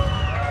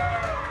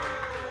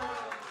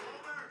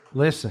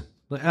 Listen.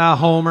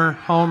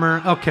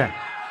 Homer. Okay.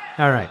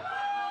 All right.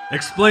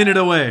 Explain it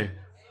away.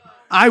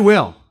 I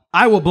will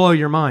blow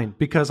your mind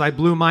because I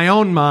blew my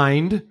own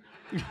mind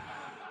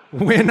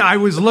when I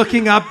was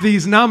looking up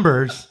these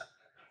numbers.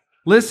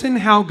 Listen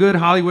how good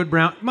Hollywood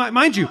Brown...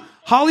 Mind you,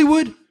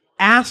 Hollywood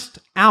asked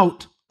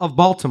out of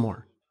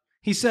Baltimore.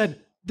 He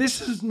said, this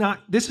is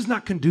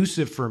not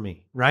conducive for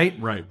me, right?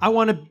 Right. I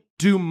want to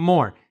do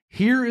more.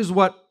 Here is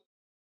what,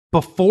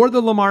 before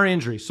the Lamar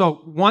injury, so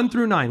 1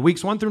 through 9,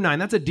 weeks 1 through 9,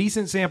 that's a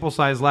decent sample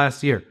size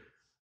last year.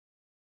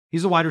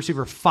 He's a wide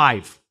receiver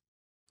 5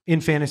 in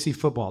fantasy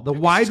football. The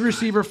wide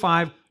receiver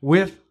 5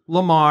 with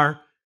Lamar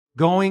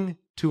going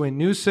to a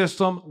new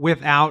system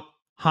without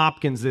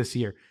Hopkins this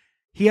year.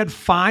 He had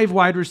 5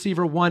 wide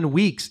receiver 1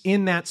 weeks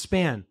in that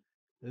span.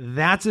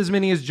 That's as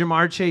many as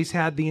Jamar Chase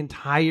had the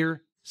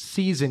entire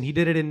season. He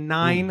did it in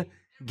 9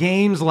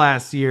 games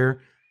last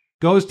year.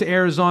 Goes to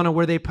Arizona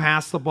where they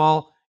pass the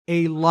ball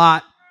a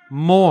lot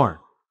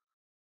more.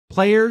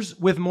 Players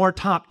with more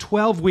top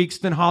 12 weeks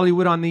than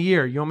Hollywood on the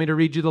year. You want me to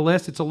read you the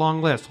list? It's a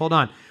long list. Hold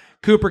on.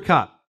 Cooper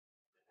Kupp.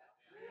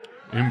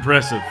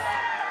 Impressive.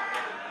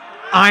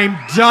 I'm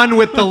done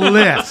with the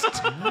list.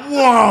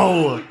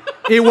 Whoa!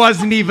 It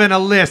wasn't even a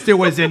list. It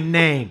was a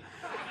name.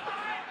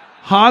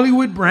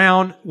 Hollywood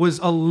Brown was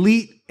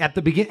elite at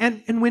the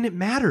beginning, and when it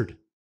mattered.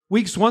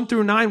 Weeks 1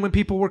 through 9, when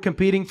people were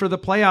competing for the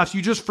playoffs,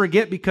 you just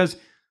forget because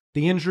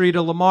the injury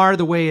to Lamar,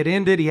 the way it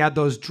ended, he had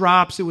those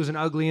drops. It was an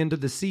ugly end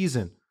of the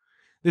season.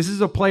 This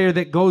is a player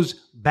that goes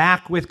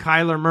back with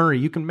Kyler Murray.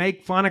 You can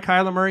make fun of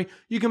Kyler Murray.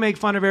 You can make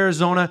fun of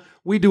Arizona.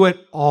 We do it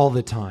all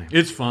the time.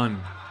 It's fun.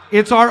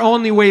 It's our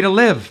only way to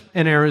live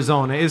in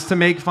Arizona is to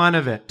make fun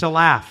of it, to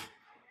laugh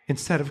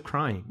instead of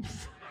crying.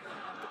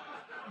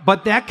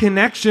 But that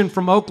connection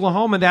from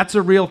Oklahoma, that's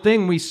a real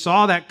thing. We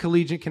saw that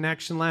collegiate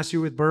connection last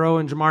year with Burrow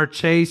and Jamar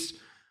Chase.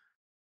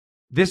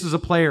 This is a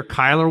player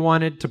Kyler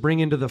wanted to bring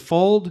into the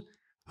fold.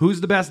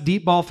 Who's the best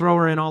deep ball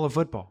thrower in all of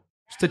football?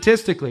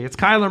 Statistically, it's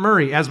Kyler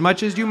Murray. As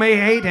much as you may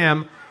hate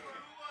him,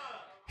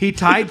 he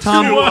tied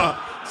Tom.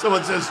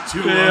 Someone says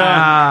Tua.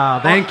 Ah,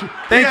 thank you.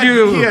 Thank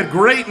you. He had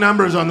great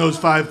numbers on those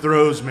 5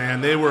 throws, man.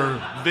 They were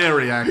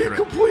very accurate.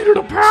 Completed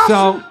a pass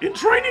So- in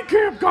training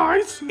camp,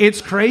 guys. It's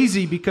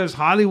crazy because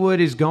Hollywood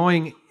is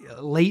going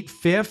late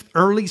 5th,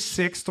 early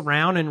 6th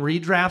round in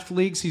redraft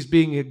leagues. He's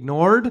being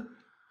ignored.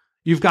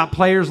 You've got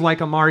players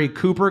like Amari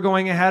Cooper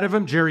going ahead of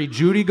him, Jerry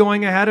Jeudy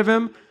going ahead of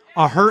him,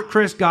 a hurt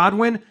Chris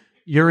Godwin.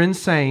 You're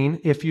insane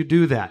if you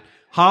do that.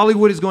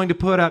 Hollywood is going to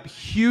put up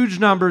huge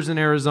numbers in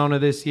Arizona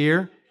this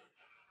year.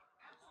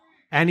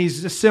 And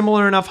he's a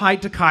similar enough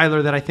height to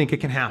Kyler that I think it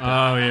can happen.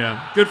 Oh,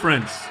 yeah. Good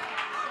friends.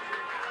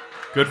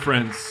 Good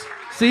friends.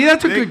 See,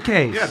 that's a good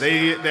case. Yeah,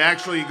 they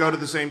actually go to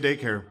the same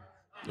daycare.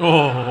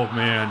 Oh,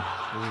 man.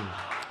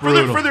 For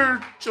Brutal.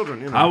 their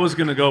children, you know. I was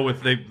going to go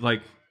with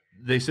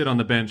they sit on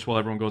the bench while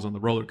everyone goes on the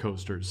roller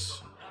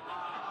coasters.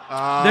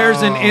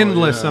 There's an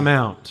endless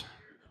amount.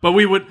 But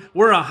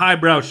we're a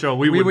highbrow show.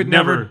 We would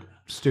never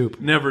stoop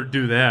never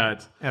do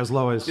that. as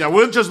low as. Yeah,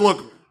 we'll just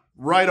look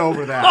right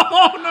over that.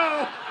 Oh,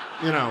 no.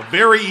 You know,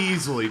 very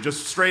easily,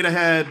 just straight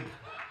ahead.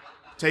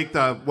 Take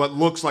what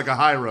looks like a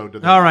high road to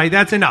them. All right,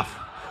 that's enough.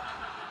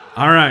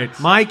 All right.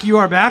 Mike, you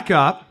are back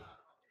up.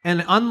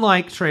 And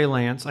unlike Trey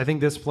Lance, I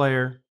think this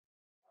player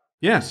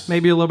Yes.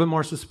 maybe a little bit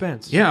more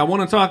suspense. Yeah, I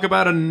want to talk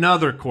about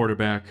another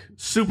quarterback.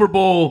 Super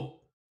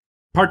Bowl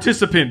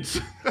participant.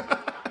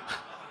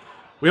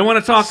 We want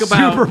to talk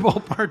about Super Bowl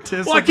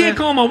participant. Well, I can't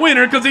call him a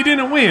winner because he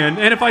didn't win.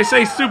 And if I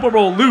say Super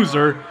Bowl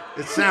loser,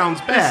 It sounds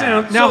it bad.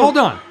 sounds Now, so- hold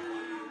on.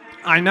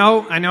 I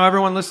know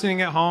everyone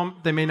listening at home,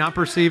 they may not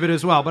perceive it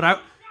as well.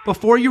 But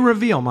before you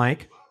reveal,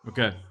 Mike,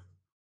 Okay.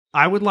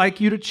 I would like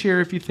you to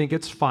cheer if you think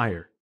it's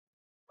fire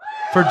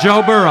for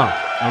Joe Burrow.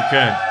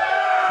 Okay.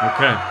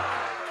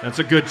 That's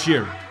a good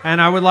cheer.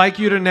 And I would like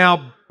you to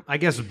now, I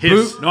guess,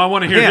 Hiss. boo- No, I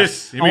want to hear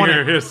hiss. Let I me wanna-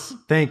 hear hiss.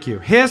 Thank you.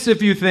 Hiss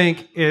if you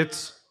think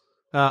it's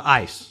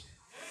ice.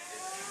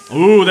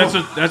 Ooh,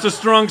 that's a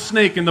strong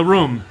snake in the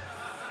room.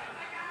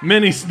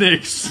 Many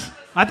snakes.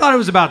 I thought it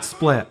was about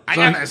split. I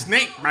got a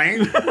snake,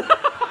 man.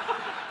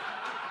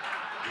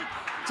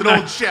 It's an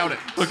old shout it.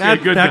 Okay,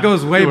 good. That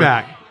goes way Do it.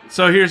 back.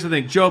 So here's the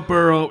thing. Joe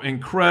Burrow,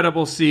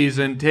 incredible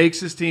season, takes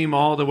his team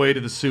all the way to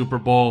the Super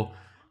Bowl,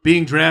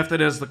 being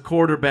drafted as the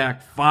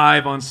quarterback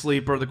 5 on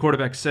Sleeper, the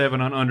quarterback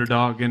 7 on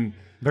Underdog, and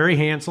Very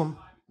handsome.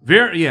 I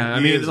He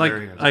mean, is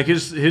very handsome. like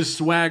his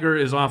swagger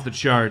is off the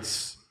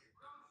charts,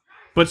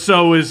 but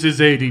so is his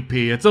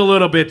ADP. It's a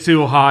little bit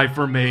too high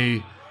for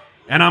me,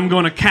 and I'm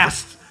going to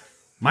cast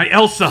my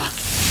Elsa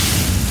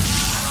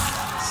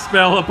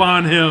spell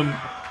upon him.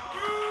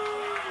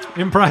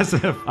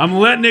 Impressive. I'm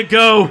letting it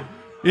go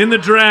in the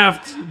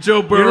draft.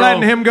 Joe Burrow. You're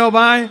letting him go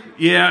by?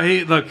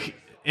 Yeah. Look,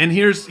 and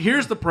here's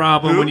the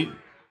problem Who? when you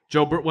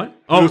Joe Burrow. What?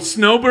 Oh,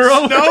 Snow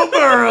Burrow. No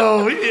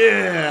Burrow,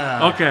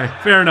 yeah. Okay,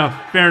 fair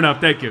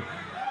enough. Thank you.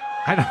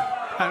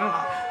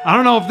 I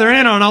don't know if they're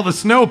in on all the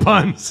snow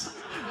puns.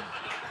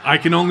 I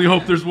can only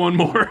hope there's one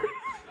more.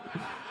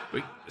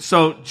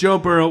 So Joe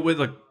Burrow,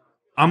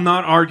 I'm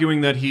not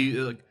arguing that he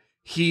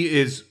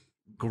is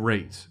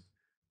great,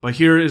 but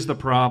here is the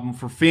problem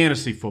for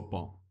fantasy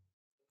football.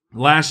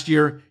 Last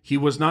year, he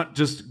was not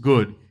just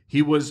good;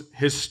 he was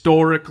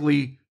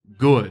historically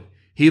good.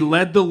 He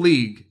led the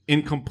league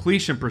in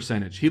completion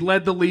percentage. He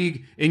led the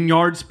league in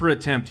yards per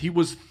attempt. He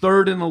was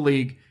 3rd in the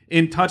league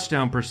in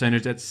touchdown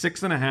percentage at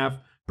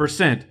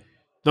 6.5%.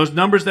 those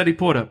numbers that he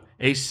put up,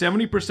 a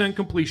 70%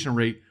 completion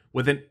rate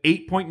with an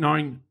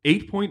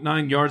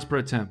 8.9 yards per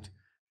attempt.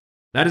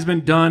 That has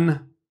been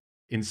done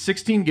in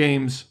 16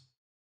 games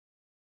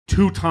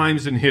 2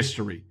 times in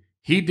history.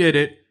 He did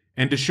it,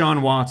 and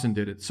Deshaun Watson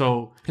did it.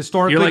 So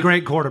historically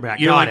great quarterback.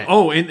 You're Got like, it.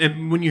 oh,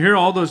 and when you hear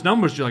all those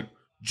numbers, you're like,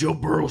 Joe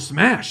Burrow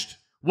smashed.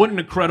 What an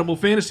incredible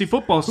fantasy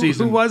football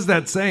season. Who was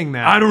that saying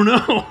that? I don't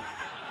know.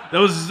 That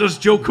was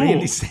Joe Cool.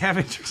 Randy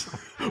Savage or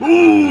something.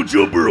 Ooh,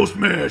 Joe Burrow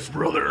smashed,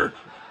 brother.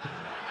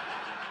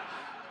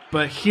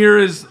 But here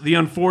is the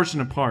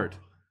unfortunate part.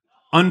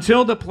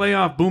 Until the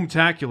playoff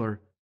boomtacular,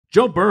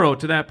 Joe Burrow,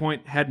 to that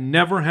point, had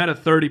never had a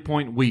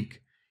 30-point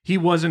week. He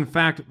was, in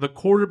fact, the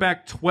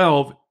quarterback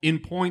 12 in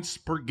points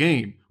per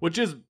game, which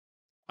is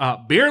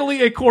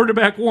barely a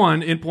quarterback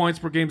 1 in points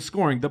per game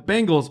scoring. The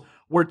Bengals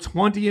were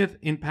 20th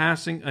in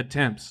passing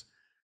attempts.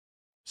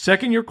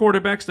 Second-year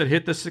quarterbacks that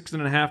hit the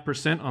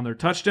 6.5% on their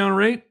touchdown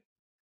rate.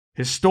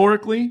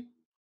 Historically,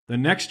 the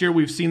next year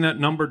we've seen that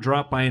number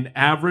drop by an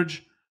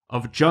average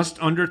of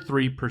just under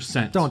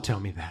 3%. Don't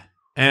tell me that.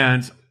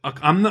 And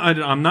I'm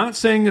not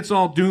saying it's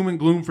all doom and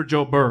gloom for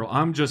Joe Burrow.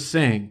 I'm just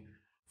saying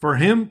for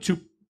him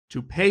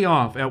to pay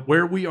off at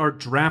where we are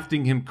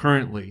drafting him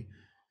currently,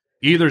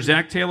 either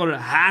Zach Taylor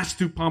has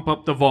to pump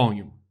up the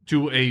volume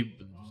to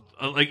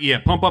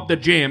pump up the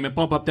jam and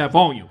pump up that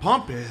volume.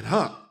 Pump it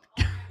up.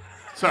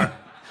 Sorry.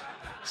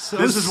 So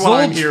this is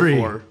what I'm here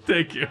for.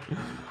 Thank you.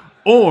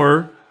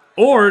 Or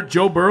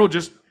Joe Burrow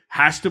just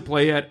has to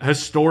play at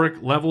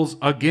historic levels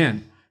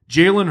again.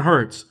 Jalen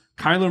Hurts,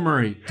 Kyler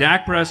Murray,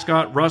 Dak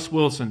Prescott, Russ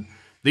Wilson.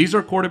 These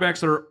are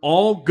quarterbacks that are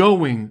all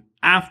going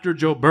after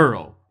Joe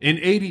Burrow in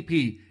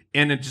ADP.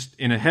 And just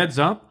in a heads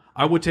up,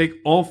 I would take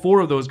all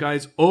 4 of those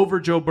guys over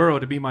Joe Burrow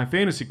to be my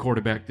fantasy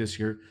quarterback this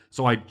year.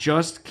 So I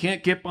just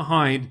can't get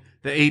behind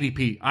the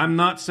ADP. I'm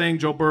not saying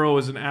Joe Burrow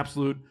is an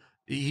absolute,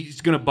 he's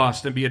going to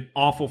bust and be an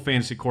awful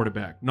fantasy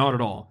quarterback. Not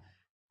at all.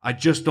 I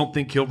just don't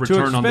think he'll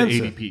return on the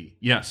ADP.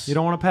 Yes. You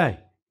don't want to pay.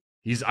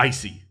 He's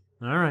icy.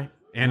 All right.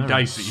 And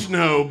dicey.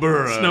 Snow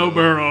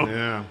Burrow.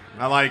 Yeah,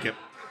 I like it.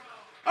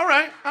 All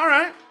right.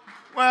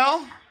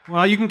 Well,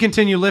 you can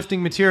continue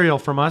lifting material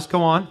from us.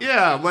 Go on.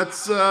 Yeah,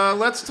 let's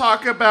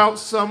talk about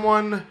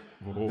someone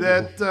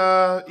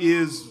that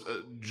is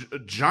a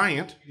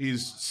giant.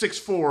 He's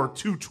 6'4",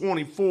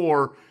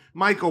 224,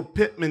 Michael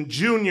Pittman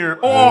Jr.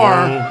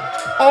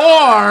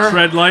 Or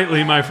tread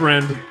lightly, my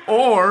friend.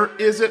 Or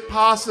is it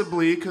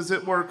possibly, because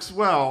it works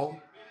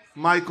well,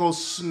 Michael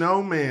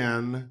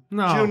Snowman Jr.?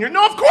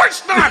 No, of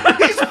course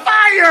not. He's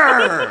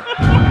fire.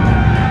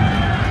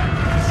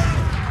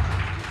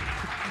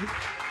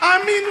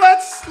 I mean,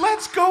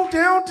 let's go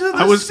down to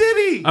the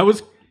city.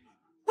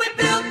 We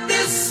built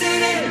this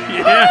city.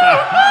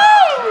 Yeah.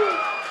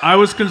 I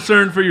was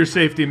concerned for your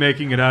safety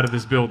making it out of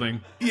this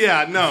building.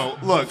 Yeah, no,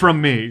 look. From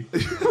me.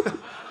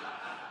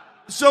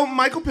 So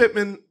Michael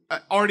Pittman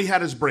already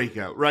had his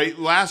breakout, right?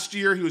 Last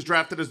year, he was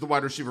drafted as the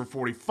wide receiver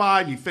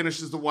 45. He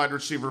finished as the wide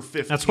receiver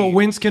 50. That's what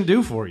wins can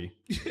do for you.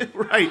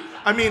 Right.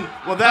 I mean,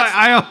 well,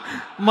 that's...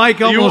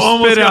 Mike almost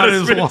spit out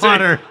his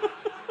water.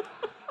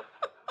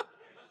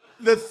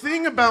 The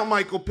thing about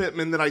Michael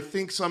Pittman that I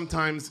think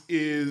sometimes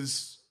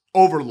is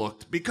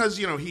overlooked, because,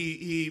 you know,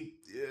 he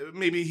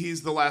maybe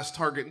he's the last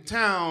target in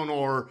town,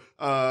 or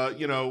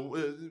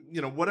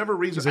whatever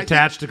reason. He's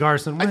attached to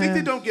Carson Wentz. I think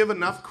they don't give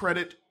enough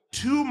credit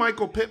to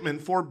Michael Pittman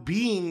for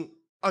being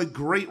a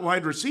great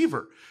wide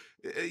receiver.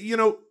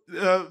 Good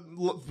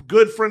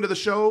friend of the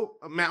show,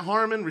 Matt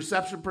Harmon,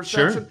 reception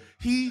perception. Sure.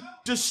 He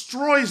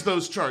destroys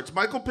those charts.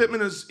 Michael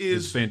Pittman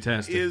is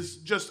fantastic. Is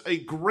just a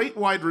great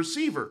wide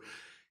receiver.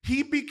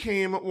 He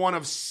became one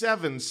of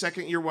 7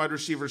 second-year wide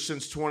receivers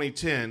since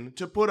 2010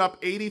 to put up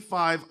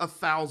 85,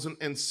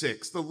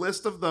 1,006. The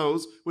list of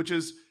those, which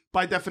is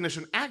by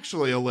definition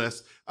actually a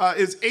list,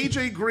 is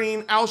A.J.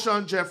 Green,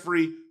 Alshon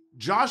Jeffrey,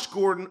 Josh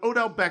Gordon,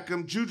 Odell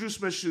Beckham, JuJu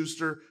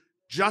Smith-Schuster,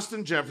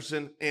 Justin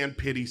Jefferson, and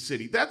Pity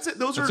City. That's it.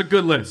 That's a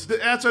good list.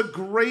 That's a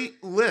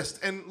great list.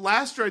 And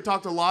last year I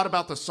talked a lot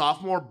about the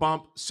sophomore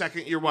bump,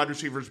 second-year wide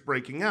receivers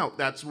breaking out.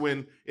 That's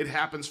when it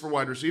happens for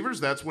wide receivers.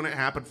 That's when it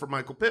happened for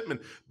Michael Pittman.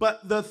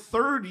 But the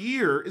third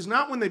year is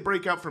not when they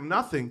break out from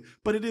nothing,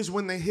 but it is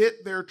when they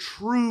hit their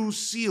true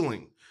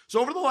ceiling. So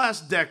over the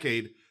last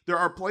decade, there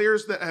are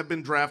players that have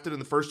been drafted in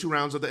the first 2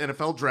 rounds of the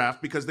NFL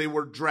draft because they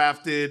were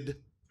drafted...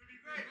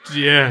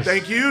 Yes.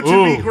 Thank you.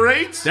 To be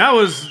great. That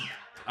was...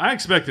 I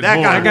expected that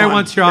more. Guy that guy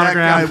wants your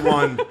autograph.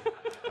 That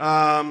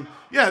guy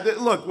won.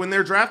 Look, when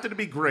they're drafted to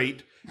be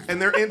great and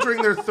they're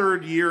entering their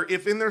third year,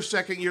 if in their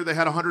second year they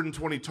had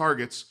 120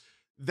 targets,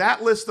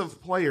 that list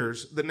of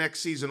players the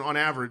next season on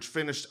average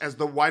finished as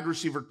the wide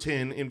receiver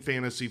 10 in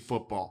fantasy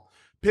football.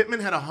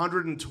 Pittman had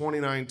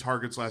 129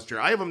 targets last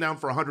year. I have him down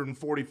for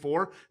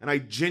 144, and I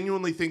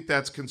genuinely think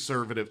that's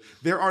conservative.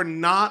 There are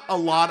not a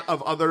lot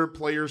of other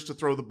players to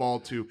throw the ball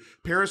to.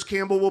 Paris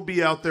Campbell will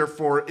be out there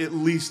for at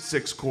least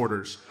 6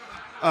 quarters.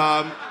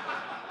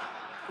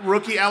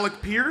 Rookie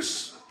Alec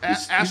Pierce,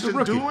 Ashton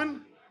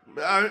Dulin,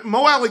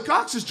 Mo Alley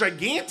Cox is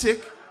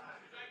gigantic,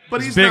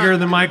 but he's bigger not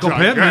than Michael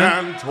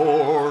Pittman.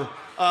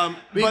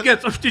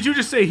 Did you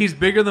just say he's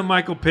bigger than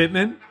Michael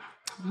Pittman?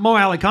 Mo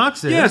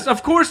Alie-Cox is. Yes,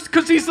 of course,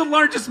 because he's the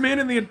largest man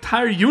in the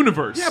entire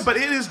universe. Yeah, but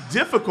it is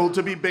difficult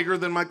to be bigger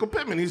than Michael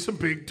Pittman. He's a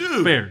big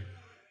dude. Fair.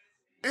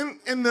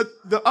 And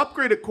the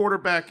upgrade at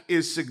quarterback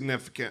is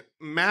significant.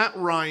 Matt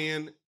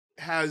Ryan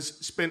has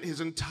spent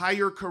his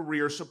entire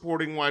career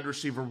supporting wide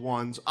receiver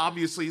ones.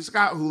 Obviously, he's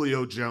got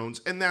Julio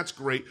Jones, and that's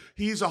great.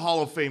 He's a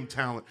Hall of Fame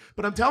talent.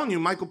 But I'm telling you,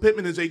 Michael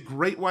Pittman is a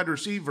great wide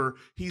receiver.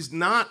 He's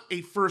not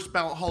a first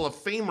ballot Hall of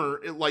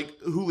Famer like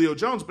Julio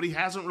Jones, but he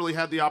hasn't really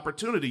had the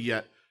opportunity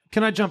yet.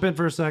 Can I jump in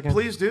for a second?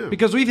 Please do.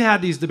 Because we've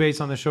had these debates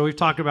on the show. We've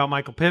talked about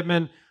Michael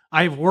Pittman.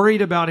 I've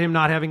worried about him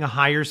not having a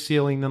higher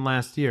ceiling than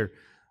last year.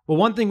 Well,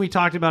 one thing we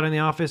talked about in the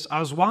office, I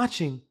was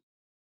watching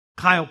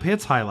Kyle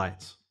Pitts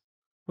highlights,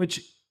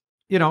 which,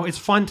 it's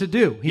fun to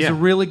do. He's a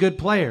really good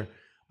player.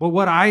 But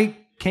what I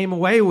came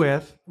away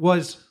with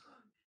was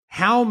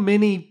how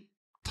many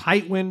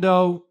tight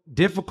window,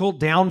 difficult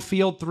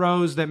downfield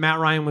throws that Matt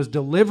Ryan was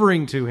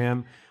delivering to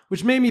him,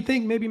 which made me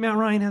think maybe Matt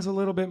Ryan has a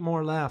little bit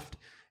more left.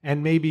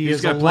 And maybe He's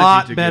is a got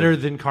lot plenty to better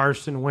give. than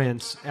Carson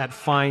Wentz at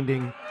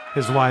finding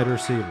his wide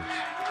receivers.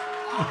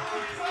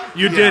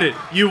 You did it.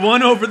 You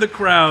won over the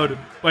crowd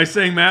by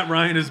saying Matt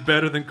Ryan is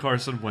better than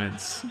Carson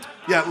Wentz.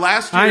 Yeah,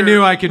 last year I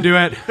knew I could do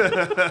it.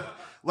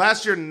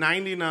 Last year,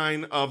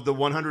 99 of the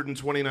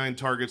 129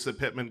 targets that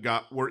Pittman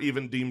got were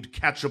even deemed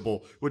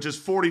catchable, which is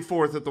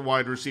 44th at the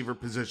wide receiver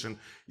position.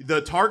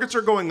 The targets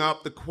are going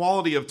up. The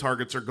quality of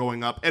targets are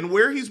going up. And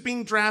where he's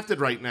being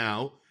drafted right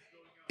now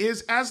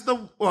is he's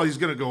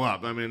going to go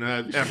up,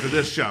 after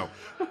this show.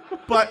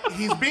 But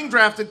he's being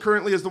drafted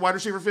currently as the wide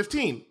receiver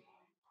 15.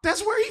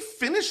 That's where he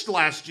finished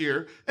last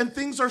year, and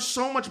things are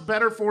so much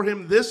better for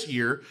him this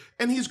year.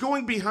 And he's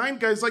going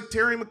behind guys like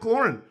Terry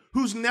McLaurin,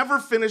 who's never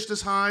finished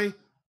as high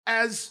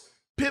as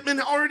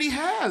Pittman already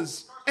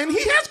has. And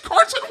he has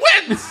Carson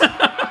Wentz.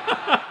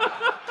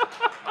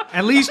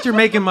 At least you're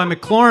making my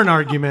McLaurin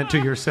argument to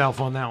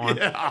yourself on that one.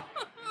 Yeah.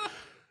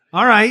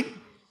 All right.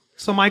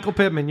 So Michael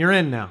Pittman, you're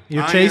in now.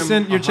 You're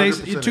chasing. You're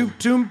 100%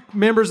 two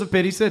members of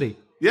Pity City.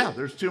 Yeah,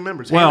 there's two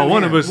members. Well, Hand in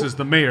one of hand. us is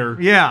the mayor.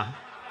 Yeah.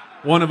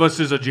 One of us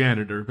is a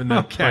janitor. But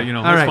Okay. But,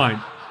 All that's right.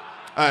 fine.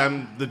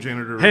 I'm the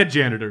janitor. Head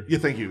janitor. Yeah,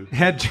 thank you.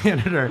 Head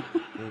janitor.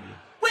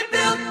 We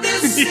built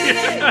this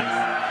city.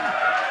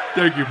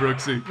 Thank you,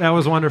 Brooksy. That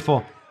was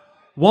wonderful.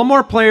 One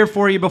more player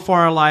for you before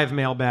our live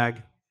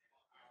mailbag.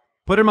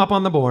 Put him up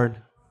on the board.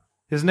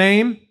 His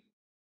name,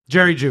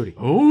 Jerry Jeudy.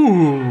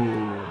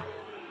 Ooh.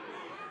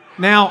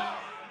 Now,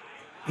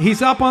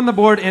 he's up on the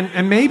board,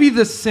 and maybe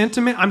the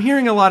sentiment, I'm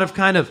hearing a lot of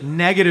kind of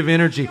negative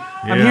energy.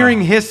 I'm Yeah.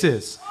 hearing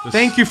hisses.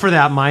 Thank you for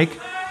that, Mike.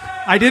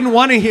 I didn't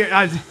want to hear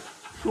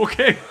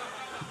Okay.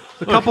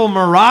 a couple of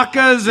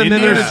maracas, and then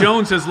Indiana there's...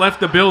 Jones has left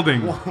the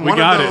building. One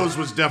got of it. those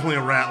was definitely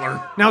a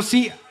rattler. Now,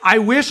 see, I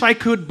wish I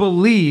could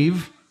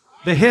believe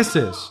the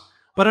hisses,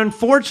 but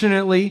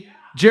unfortunately,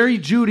 Jerry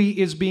Jeudy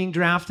is being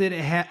drafted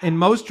in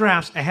most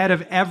drafts ahead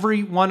of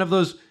every one of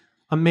those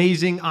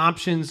amazing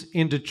options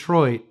in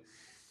Detroit,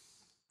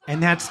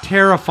 and that's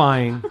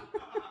terrifying.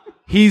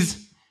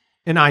 He's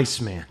an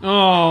Iceman.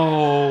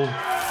 Oh.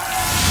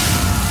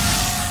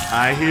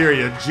 I hear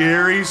you,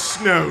 Jerry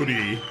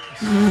Snowdy.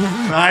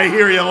 I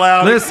hear you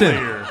loud Listen.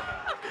 and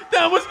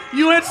clear.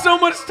 You had so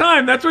much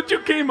time. That's what you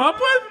came up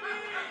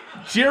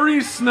with?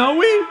 Jerry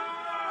Snowy? I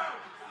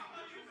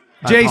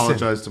Jason,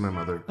 apologize to my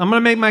mother. I'm going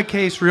to make my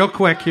case real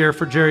quick here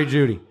for Jerry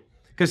Jeudy,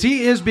 because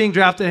he is being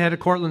drafted ahead of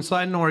Cortland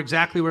Sutton, or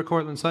exactly where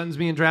Cortland Sutton's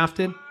being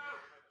drafted.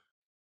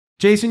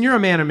 Jason, you're a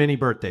man of many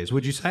birthdays,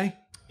 would you say?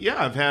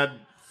 Yeah, I've had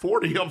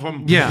 40 of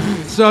them. Yeah.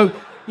 So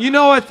you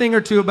know a thing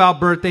or two about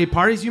birthday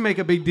parties. You make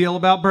a big deal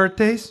about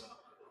birthdays.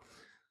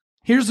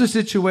 Here's the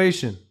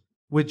situation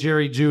with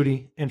Jerry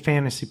Jeudy and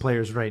fantasy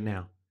players right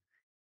now.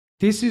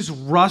 This is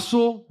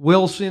Russell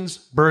Wilson's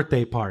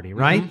birthday party,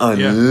 right?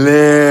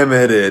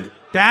 Unlimited.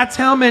 That's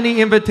how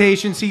many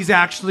invitations he's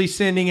actually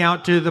sending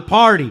out to the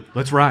party.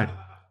 Let's ride.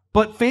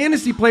 But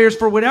fantasy players,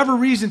 for whatever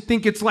reason,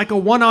 think it's like a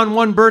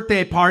one-on-one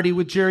birthday party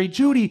with Jerry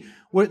Jeudy,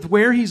 with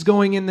where he's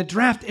going in the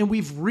draft. And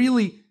we've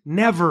really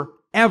never,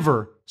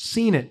 ever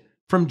seen it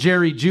from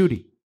Jerry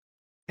Jeudy.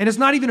 And it's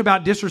not even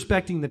about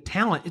disrespecting the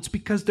talent. It's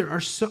because there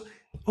are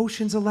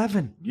Ocean's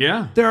 11.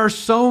 Yeah. There are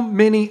so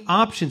many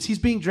options. He's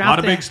being drafted. A lot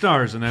of big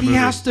stars in that movie. He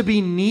has to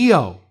be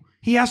Neo.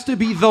 He has to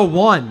be the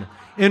one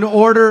in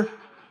order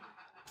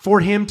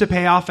for him to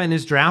pay off on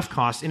his draft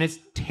costs. And it's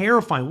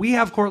terrifying. We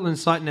have Cortland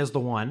Sutton as the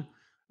one,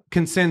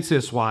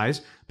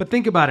 consensus-wise. But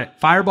think about it.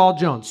 Fireball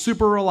Jones,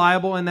 super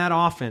reliable in that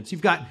offense.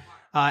 You've got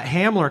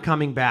Hamler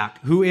coming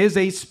back, who is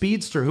a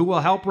speedster, who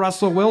will help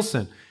Russell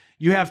Wilson.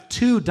 You have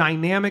two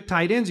dynamic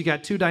tight ends. You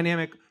got two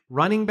dynamic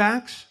running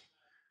backs.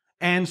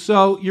 And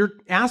so you're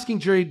asking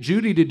Jerry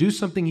Jeudy to do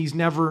something he's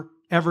never,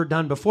 ever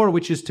done before,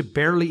 which is to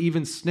barely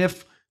even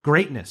sniff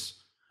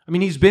greatness. I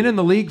mean, he's been in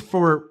the league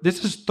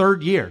this is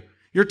third year.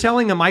 You're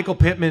telling a Michael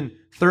Pittman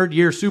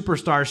third-year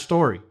superstar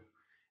story.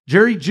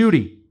 Jerry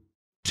Jeudy,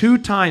 2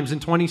 times in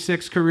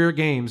 26 career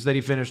games that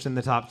he finished in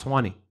the top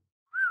 20.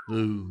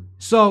 Ooh.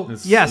 So,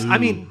 yes, I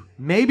mean,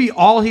 maybe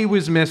all he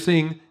was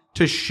missing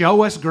to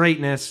show us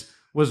greatness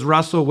was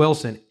Russell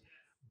Wilson.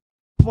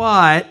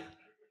 But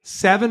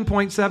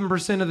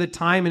 7.7% of the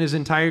time in his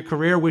entire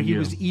career where he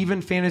was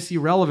even fantasy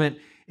relevant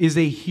is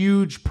a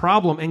huge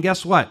problem. And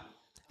guess what?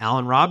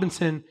 Allen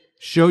Robinson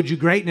showed you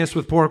greatness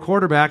with poor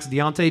quarterbacks.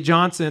 Deontay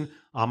Johnson,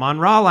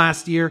 Amon-Ra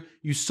last year.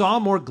 You saw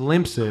more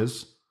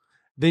glimpses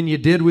than you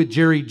did with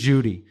Jerry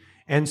Jeudy.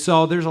 And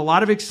so there's a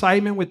lot of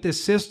excitement with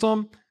this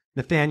system.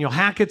 Nathaniel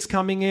Hackett's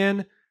coming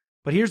in.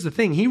 But here's the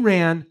thing. He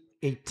ran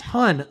a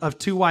ton of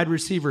 2 wide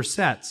receiver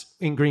sets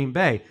in Green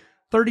Bay.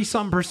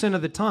 30-something%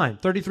 of the time.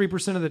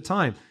 33% of the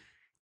time.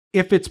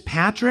 If it's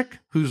Patrick,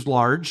 who's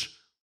large,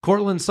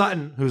 Cortland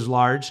Sutton, who's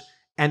large,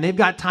 and they've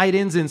got tight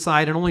ends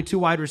inside and only 2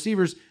 wide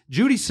receivers,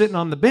 Judy's sitting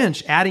on the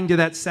bench, adding to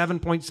that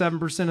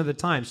 7.7% of the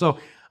time. So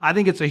I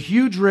think it's a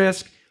huge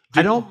risk.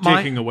 I don't mind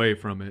taking away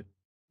from it.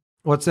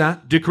 What's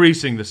that?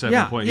 Decreasing the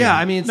 7 point. Yeah,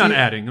 I mean, it's not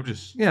adding. I'm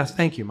just yes.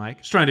 Thank you, Mike.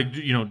 Just trying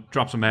to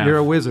drop some math. You're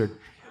a wizard.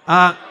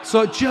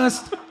 So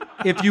just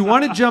if you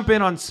want to jump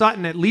in on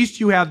Sutton, at least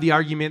you have the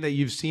argument that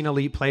you've seen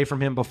elite play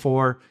from him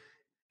before.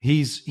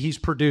 He's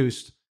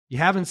produced. You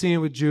haven't seen it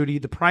with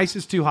Jeudy. The price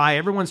is too high.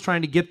 Everyone's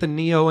trying to get the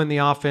Neo in the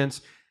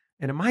offense.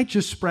 And it might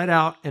just spread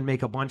out and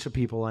make a bunch of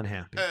people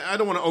unhappy. I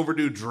don't want to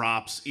overdo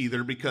drops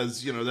either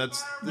because,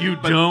 that's...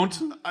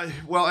 Don't?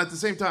 Well, at the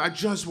same time, I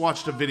just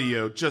watched a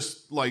video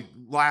just like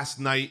last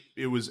night.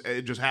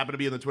 It just happened to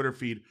be in the Twitter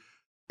feed.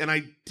 And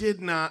I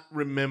did not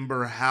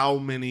remember how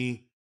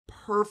many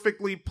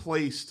perfectly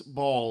placed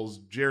balls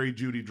Jerry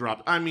Jeudy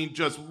dropped. I mean,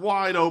 just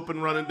wide open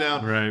running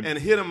down and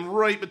hit him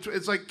right between.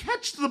 It's like,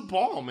 catch the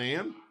ball,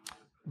 man.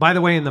 By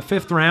the way, in the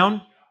 5th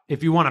round,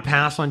 if you want to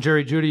pass on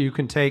Jerry Jeudy, you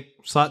can take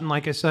Sutton,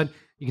 like I said.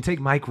 You can take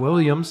Mike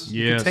Williams.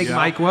 You can take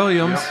Mike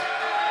Williams. Yep.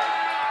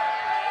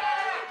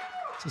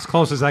 It's as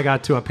close as I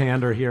got to a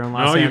pander here in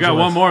Los Angeles. You got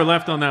one more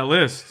left on that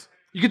list.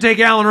 You can take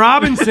Allen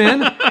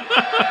Robinson.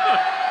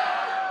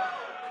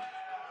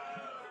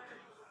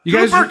 You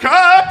guys, Cooper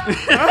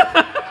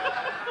Kupp!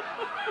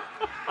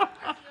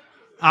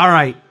 All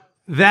right.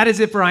 That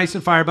is it for Ice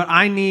and Fire, but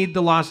I need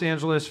the Los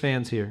Angeles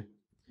fans here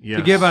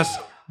to give us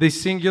the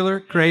singular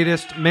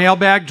greatest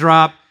mailbag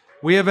drop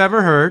we have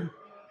ever heard.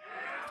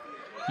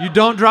 You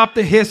don't drop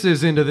the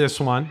hisses into this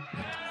one.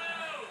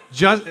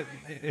 Just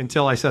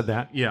until I said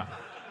that. Yeah.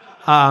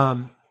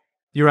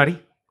 You ready?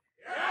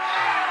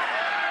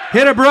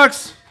 Hit it,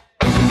 Brooks.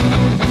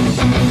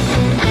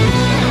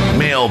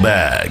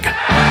 Mailbag.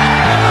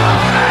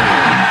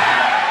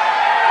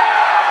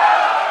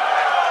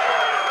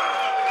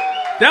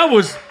 That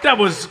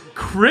was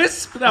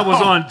crisp. That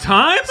was on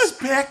time.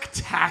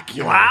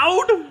 Spectacular.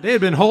 Loud. They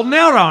had been holding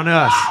out on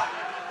us.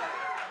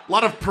 A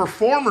lot of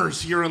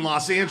performers here in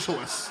Los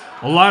Angeles.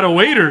 A lot of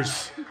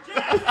waiters.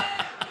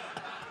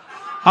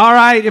 All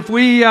right, if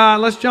we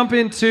let's jump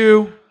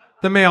into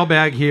the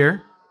mailbag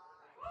here.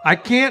 I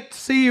can't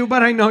see you,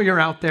 but I know you're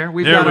out there.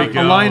 We've got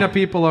a line of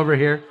people over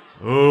here.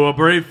 Oh, a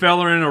brave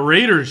fella in a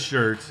Raiders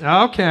shirt.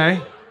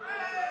 Okay.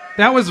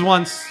 That was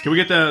once. Can we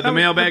get the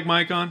mailbag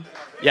mic on?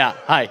 Yeah,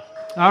 hi.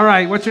 All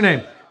right, what's your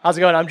name? How's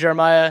it going? I'm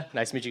Jeremiah.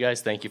 Nice to meet you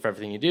guys. Thank you for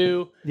everything you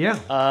do. Yeah.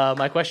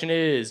 My question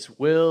is,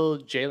 will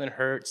Jalen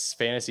Hurts'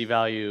 fantasy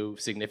value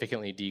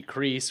significantly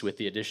decrease with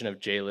the addition of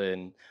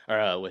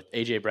with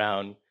A.J.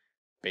 Brown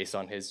based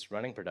on his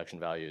running production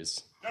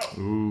values?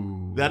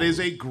 Ooh. That is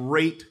a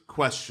great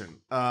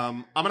question.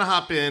 I'm going to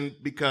hop in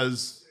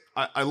because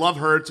I love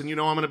Hurts, and I'm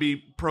going to be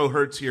pro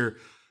Hurts here.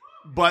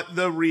 But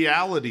the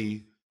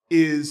reality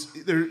is,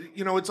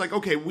 it's like,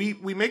 okay, we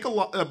make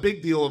a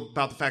big deal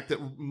about the fact that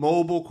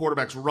mobile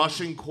quarterbacks,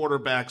 rushing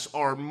quarterbacks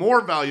are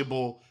more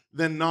valuable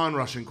than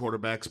non-rushing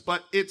quarterbacks.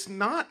 But it's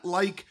not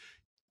like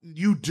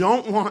you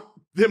don't want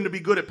them to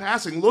be good at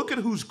passing. Look at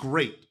who's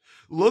great.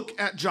 Look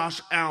at Josh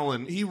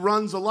Allen. He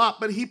runs a lot,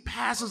 but he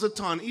passes a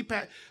ton.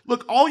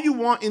 Look, all you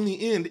want in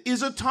the end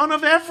is a ton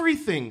of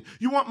everything.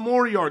 You want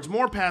more yards,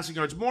 more passing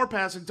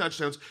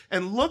touchdowns,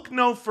 and look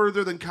no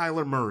further than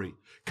Kyler Murray.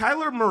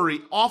 Kyler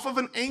Murray, off of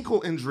an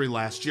ankle injury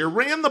last year,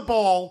 ran the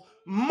ball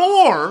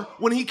more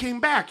when he came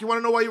back. You want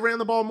to know why he ran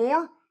the ball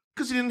more?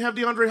 Because he didn't have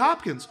DeAndre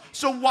Hopkins.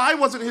 So why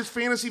wasn't his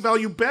fantasy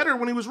value better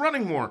when he was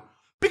running more?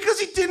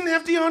 Because he didn't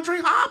have DeAndre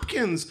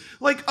Hopkins.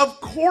 Like,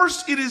 of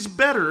course it is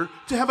better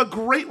to have a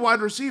great wide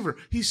receiver.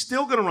 He's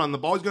still going to run the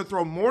ball. He's going to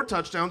throw more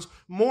touchdowns,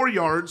 more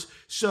yards.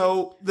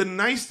 So the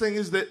nice thing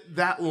is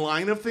that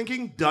line of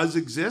thinking does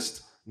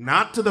exist.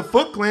 Not to the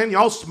Foot Clan.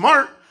 Y'all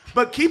smart.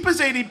 But keep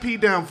his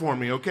ADP down for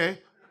me, okay?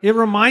 It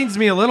reminds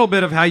me a little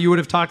bit of how you would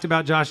have talked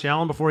about Josh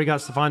Allen before he got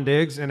Stephon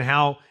Diggs and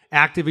how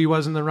active he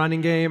was in the running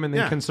game and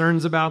the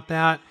concerns about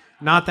that.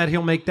 Not that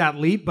he'll make that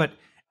leap, but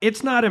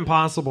it's not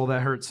impossible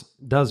that Hurts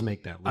does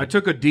make that leap. I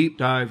took a deep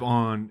dive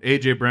on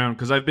A.J. Brown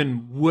because I've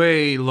been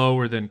way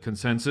lower than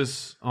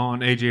consensus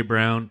on A.J.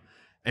 Brown.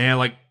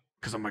 And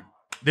because I'm like,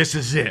 this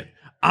is it.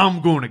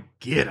 I'm going to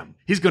get him.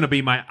 He's going to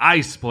be my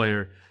ice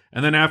player.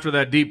 And then after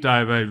that deep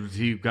dive,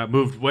 he got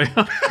moved way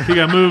up. He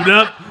got moved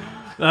up.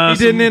 He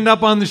didn't end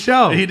up on the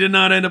show. He did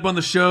not end up on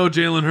the show.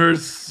 Jalen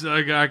Hurts,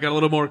 I got a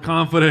little more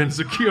confident,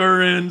 secure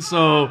in.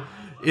 So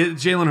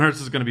Jalen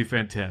Hurts is going to be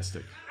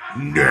fantastic.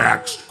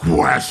 Next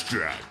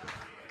question.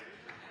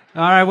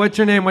 All right, what's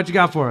your name? What you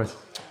got for us?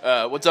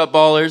 What's up,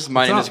 ballers?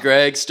 My name up? is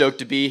Greg. Stoked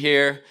to be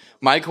here.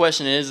 My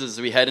question is, as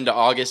we head into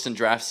August and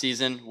draft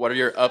season, what are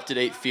your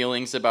up-to-date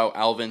feelings about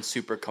Alvin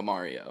Super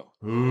Camario?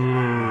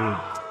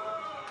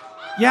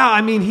 Yeah,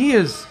 I mean, he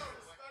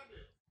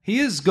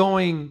is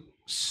going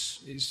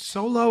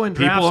so low in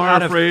drafts People are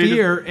out afraid. of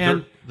fear,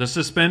 and The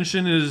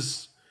suspension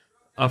is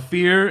a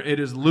fear. It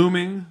is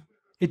looming.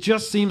 it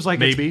just seems like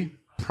Maybe.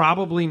 it's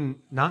probably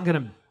not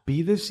going to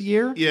be this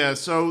year. Yeah,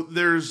 so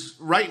there's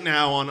right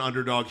now on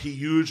Underdog, he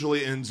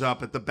usually ends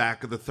up at the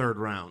back of the third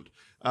round.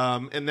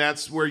 And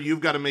that's where you've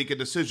got to make a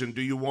decision.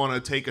 Do you want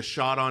to take a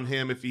shot on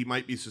him if he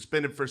might be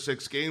suspended for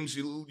 6 games?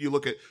 You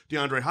look at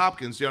DeAndre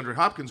Hopkins. DeAndre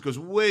Hopkins goes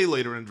way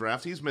later in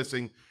draft. He's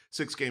missing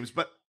 6 games.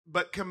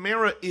 But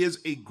Kamara is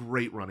a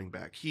great running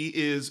back. He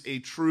is a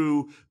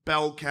true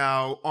bell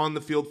cow on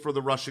the field for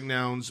the rushing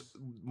downs,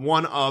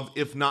 one of,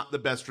 if not the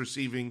best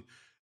receiving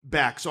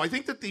back. So I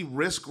think that the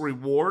risk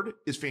reward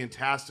is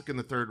fantastic in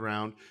the third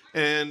round.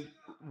 And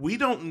we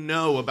don't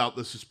know about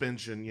the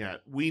suspension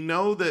yet. We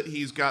know that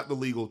he's got the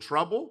legal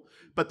trouble,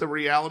 but the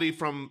reality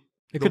from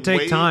It could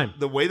take time.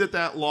 The way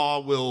that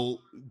law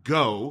will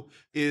go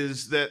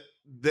is that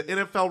the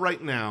NFL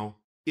right now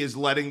is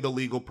letting the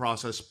legal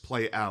process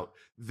play out.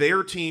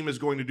 Their team is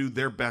going to do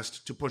their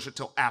best to push it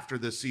till after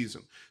this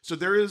season. So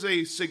there is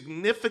a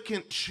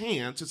significant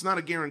chance, it's not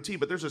a guarantee,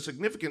 but there's a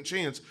significant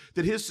chance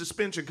that his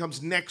suspension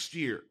comes next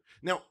year.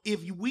 Now,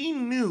 if we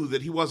knew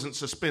that he wasn't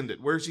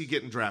suspended, where's he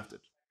getting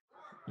drafted?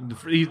 In the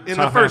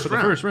first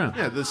round. The first round.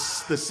 Yeah, the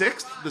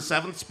 6th, the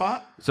 7th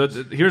spot. So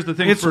here's the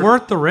thing. It's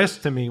worth the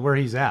risk to me where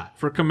he's at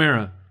for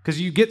Kamara. because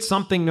you get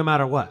something no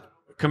matter what.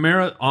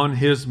 Kamara on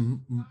his,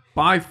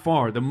 by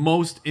far, the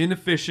most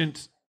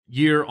inefficient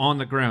year on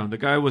the ground. The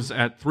guy was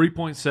at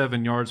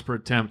 3.7 yards per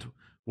attempt,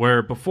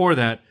 where before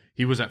that,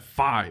 he was at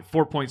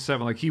 4.7.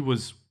 Like, he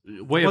was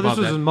way above that. Well, this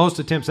was his most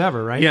attempts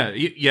ever, right? Yeah,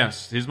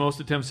 yes, his most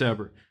attempts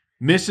ever.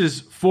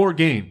 Misses 4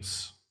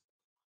 games.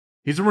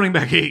 He's a running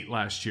back 8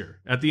 last year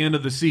at the end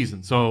of the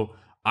season. So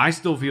I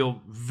still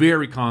feel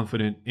very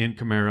confident in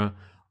Kamara.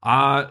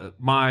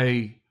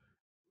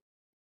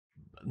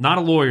 Not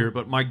a lawyer,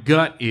 but my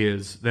gut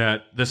is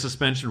that the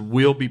suspension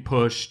will be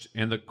pushed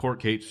and the court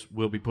case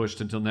will be pushed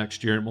until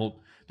next year, and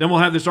we'll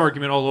have this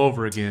argument all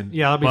over again.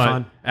 Yeah, that'll be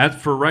fun. As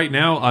for right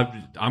now,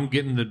 I'm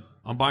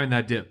buying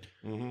that dip.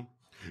 Mm-hmm.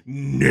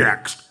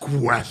 Next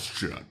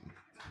question.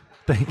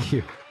 Thank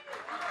you.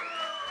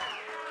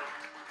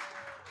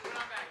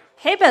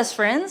 Hey, best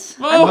friends.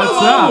 Oh, what's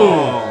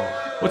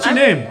up? What's your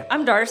name?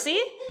 I'm Darcy.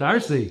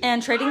 Darcy.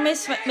 And trading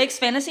makes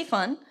fantasy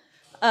fun.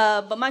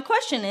 But my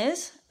question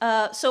is,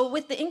 so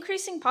with the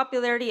increasing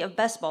popularity of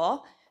best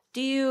ball,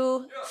 do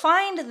you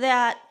find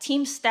that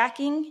team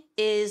stacking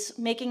is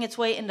making its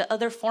way into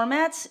other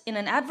formats in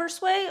an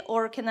adverse way,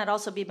 or can that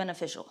also be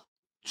beneficial?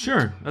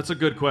 Sure, that's a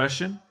good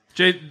question.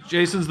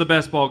 Jason's the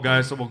best ball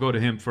guy, so we'll go to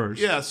him first.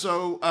 Yeah,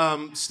 so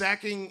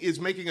stacking is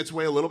making its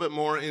way a little bit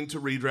more into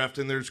redraft,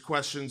 and there's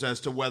questions as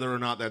to whether or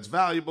not that's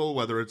valuable,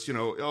 whether it's,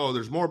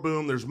 there's more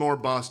boom, there's more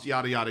bust,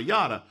 yada, yada,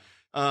 yada.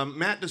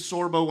 Matt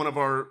DeSorbo, one of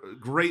our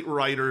great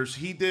writers,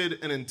 he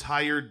did an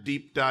entire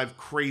deep dive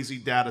crazy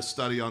data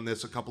study on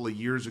this a couple of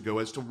years ago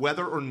as to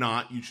whether or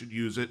not you should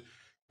use it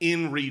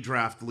in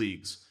redraft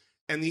leagues.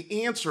 And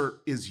the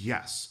answer is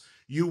yes.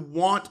 You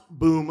want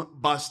boom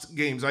bust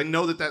games. I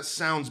know that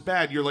sounds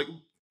bad. You're like,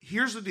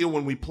 here's the deal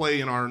when we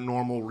play in our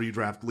normal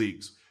redraft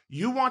leagues.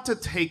 You want to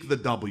take the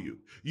W.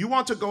 You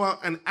want to go out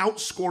and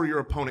outscore your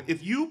opponent.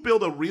 If you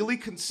build a really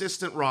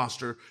consistent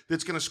roster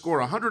that's going to score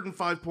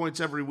 105 points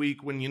every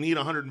week when you need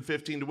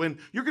 115 to win,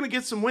 you're going to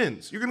get some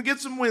wins. You're going to get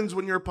some wins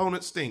when your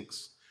opponent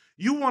stinks.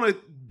 You want to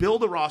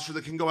build a roster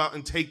that can go out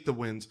and take the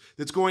wins,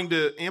 that's going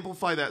to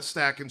amplify that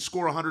stack and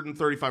score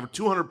 135 or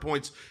 200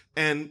 points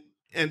and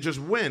just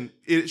win.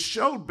 It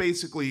showed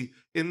basically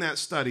in that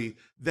study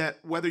that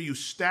whether you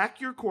stack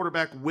your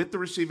quarterback with the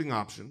receiving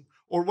option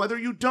or whether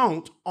you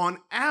don't, on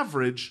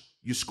average,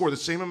 you score the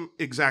same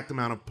exact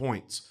amount of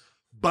points.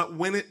 But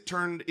when it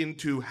turned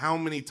into how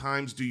many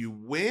times do you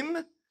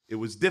win, it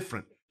was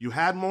different. You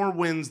had more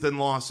wins than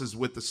losses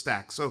with the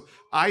stack. So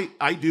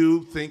I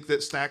do think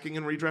that stacking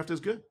in redraft is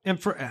good. And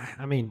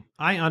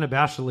I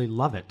unabashedly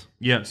love it.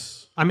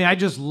 Yes. I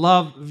just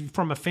love,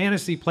 from a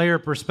fantasy player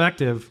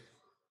perspective,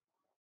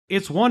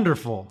 it's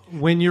wonderful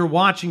when you're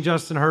watching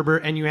Justin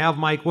Herbert and you have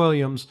Mike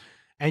Williams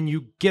and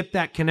you get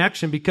that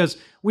connection, because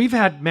we've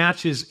had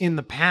matches in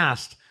the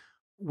past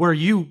where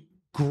you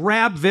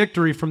grab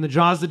victory from the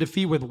jaws of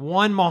defeat with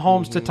one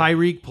Mahomes to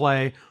Tyreek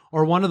play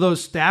or one of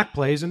those stack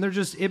plays, and they're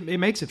just it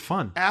makes it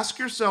fun. Ask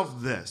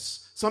yourself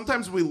this.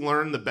 Sometimes we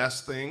learn the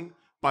best thing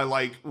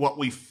by what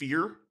we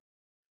fear.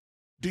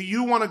 Do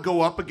you want to go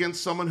up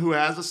against someone who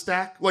has a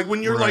stack? Like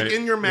when you're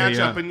in your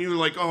matchup and you're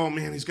like, oh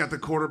man, he's got the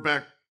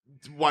quarterback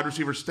wide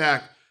receiver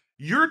stack.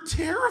 You're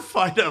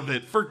terrified of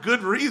it for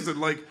good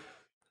reason.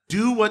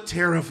 Do what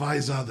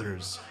terrifies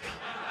others.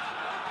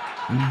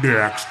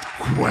 Next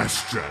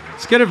question.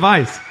 It's good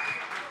advice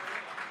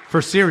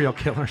for serial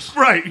killers.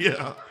 Right,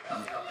 yeah.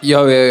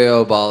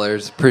 Yo,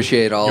 ballers.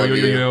 Appreciate all of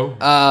you. Yo.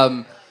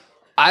 I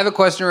have a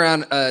question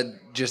around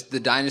just the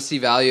dynasty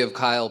value of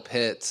Kyle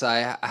Pitts.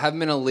 I have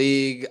him in a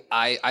league.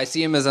 I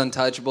see him as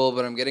untouchable,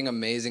 but I'm getting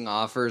amazing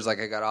offers. Like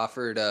I got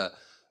offered a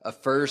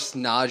first,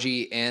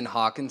 Najee, and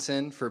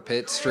Hawkinson for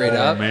Pitts straight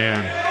up.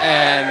 Man.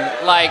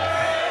 And like,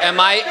 am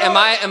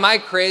I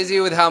crazy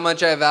with how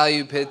much I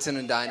value Pitts in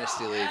a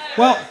dynasty league?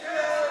 Well,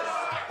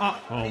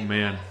 Oh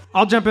man.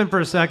 I'll jump in for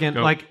a second.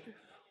 Go. Like,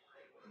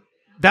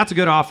 that's a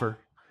good offer.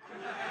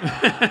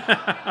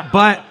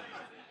 but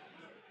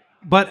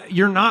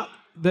you're not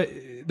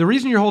the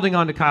reason you're holding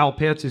on to Kyle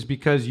Pitts is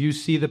because you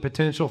see the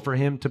potential for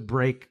him to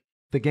break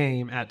the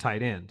game at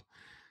tight end.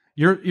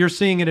 You're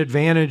seeing an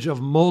advantage of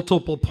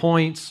multiple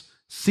points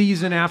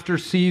season after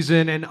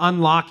season and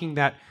unlocking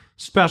that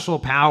special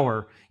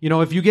power. You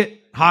know, if you get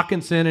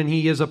Hawkinson and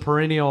he is a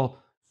perennial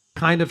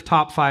kind of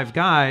top 5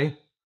 guy,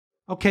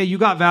 okay, you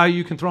got value,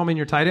 you can throw him in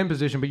your tight end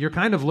position, but you're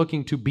kind of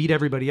looking to beat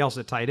everybody else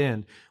at tight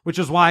end, which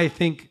is why I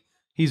think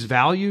he's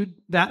valued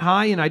that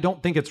high, and I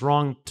don't think it's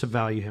wrong to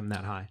value him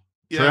that high.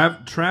 Yeah.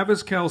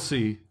 Travis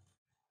Kelce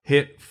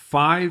hit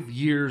 5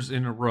 years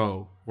in a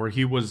row where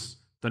he was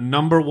the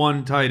number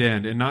 1 tight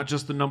end, and not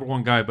just the number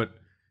 1 guy, but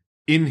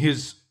in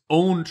his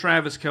own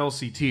Travis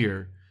Kelce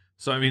tier.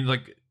 So, I mean,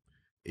 like,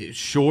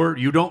 sure,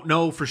 you don't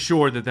know for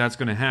sure that that's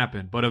going to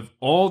happen, but of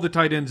all the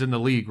tight ends in the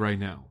league right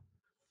now,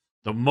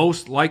 the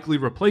most likely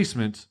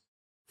replacement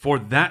for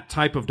that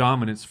type of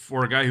dominance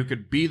for a guy who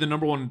could be the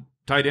number 1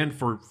 tight end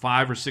for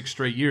 5 or 6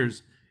 straight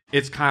years,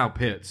 it's Kyle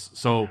Pitts.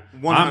 So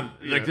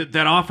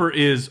that offer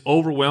is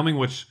overwhelming,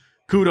 which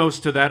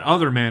kudos to that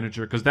other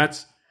manager, because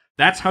that's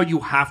how you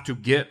have to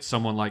get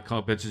someone like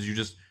Kyle Pitts,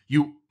 is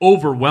you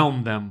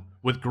overwhelm them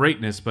with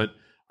greatness. But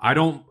I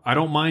don't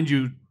mind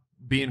you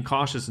being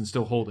cautious and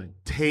still holding.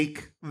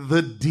 Take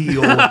the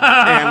deal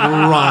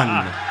and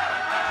run.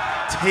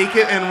 Take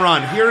it and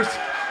run.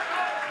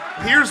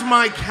 Here's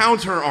my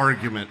counter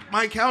argument.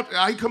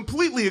 I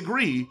completely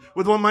agree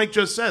with what Mike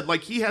just said.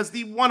 Like, he has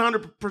the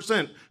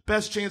 100%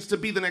 best chance to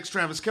be the next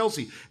Travis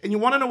Kelce. And you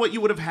want to know what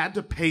you would have had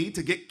to pay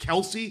to get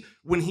Kelce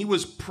when he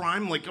was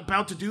prime, like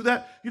about to do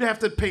that? You'd have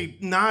to pay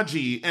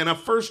Najee and a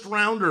first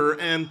rounder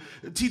and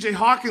TJ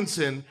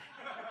Hawkinson.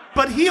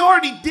 But he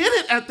already did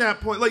it at that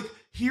point. Like,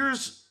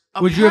 here's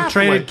a Would you have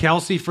pathway. traded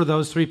Kelce for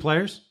those 3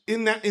 players?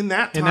 In that time,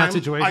 in that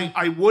situation?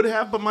 I would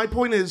have, but my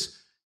point is,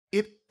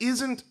 it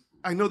isn't.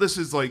 I know this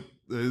is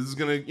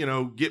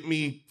gonna get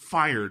me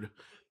fired.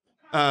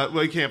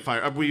 Well, you can't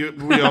fire. We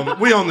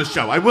own the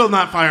show. I will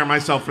not fire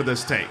myself for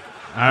this take.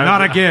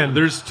 Not again.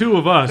 There's 2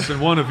 of us and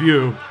 1 of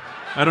you.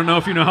 I don't know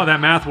if you know how that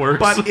math works.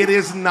 But it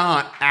is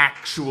not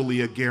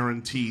actually a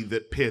guarantee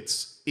that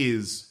Pitts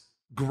is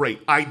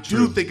great. I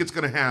do think it's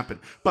going to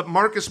happen. But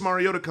Marcus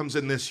Mariota comes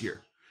in this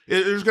year.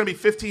 There's going to be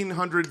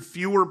 1,500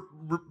 fewer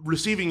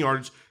receiving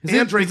yards.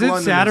 Is Drake it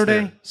London Saturday?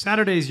 is there.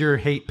 Saturday's your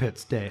hate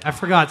Pitts day. I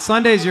forgot.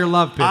 Sunday's your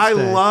love Pitts day. I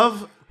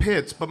love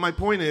Pitts, but my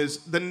point is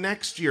the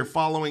next year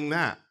following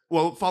that,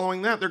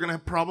 they're going to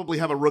probably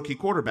have a rookie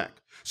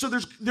quarterback. So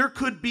there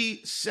could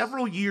be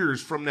several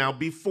years from now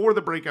before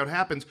the breakout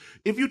happens.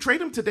 If you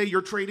trade him today,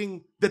 you're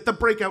trading that the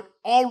breakout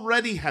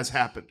already has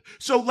happened.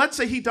 So let's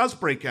say he does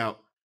break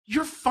out.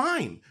 You're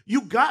fine.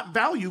 You got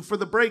value for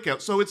the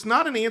breakout. So it's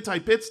not an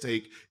anti-Pitts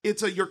take.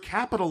 It's you're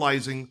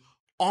capitalizing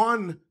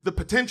on the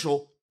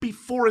potential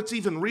before it's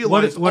even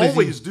realized.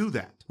 Always do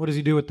that. What does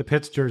he do with the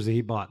Pitts jersey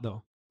he bought,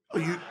 though?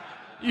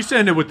 You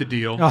send it with the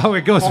deal. Oh,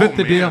 it goes with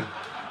the deal.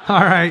 All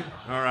right.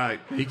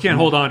 He can't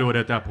hold on to it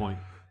at that point.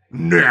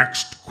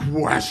 Next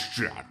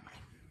question.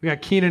 We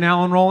got Keenan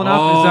Allen rolling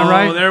up. Is that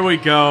right? Oh, there we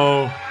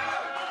go.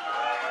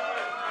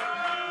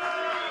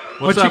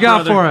 What you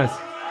got for us?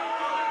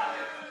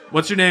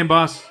 What's your name,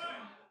 boss?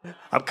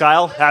 I'm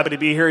Kyle. Happy to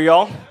be here,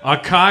 y'all.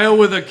 Kyle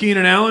with a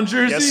Keenan Allen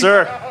jersey? Yes,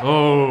 sir.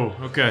 Oh,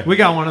 okay. We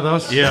got one of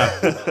those.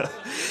 Yeah.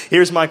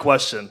 Here's my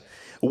question.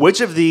 Which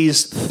of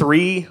these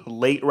 3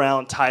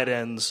 late-round tight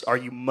ends are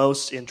you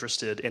most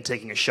interested in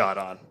taking a shot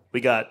on? We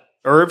got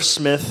Irv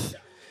Smith,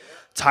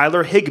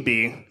 Tyler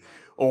Higbee,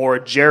 or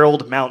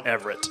Gerald Mount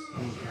Everett.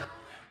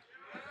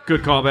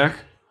 Good callback.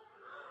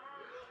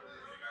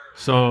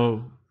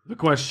 So the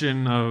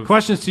questions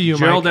to you,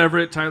 Gerald Mike.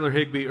 Everett, Tyler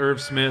Higbee,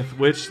 Irv Smith.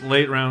 Which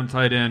late round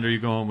tight end are you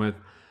going with?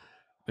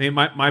 I mean,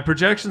 my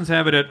projections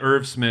have it at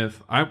Irv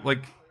Smith. I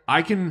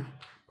can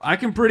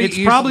pretty.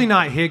 It's probably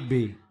not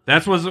Higbee.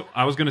 That's what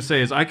I was going to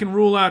say. Is I can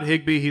rule out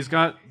Higbee. He's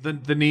got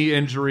the knee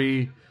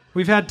injury.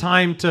 We've had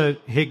time to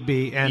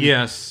Higbee, and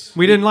yes,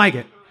 we didn't like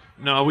it.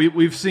 No,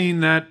 we've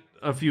seen that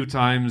a few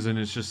times, and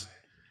it's just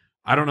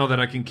I don't know that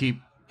I can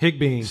keep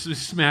Higbee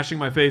smashing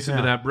my face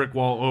into that brick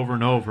wall over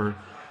and over.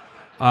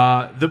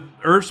 The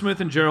Irv Smith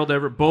and Gerald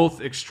Everett,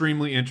 both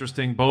extremely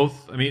interesting.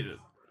 Both, I mean,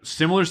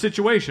 similar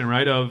situation,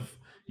 right? Of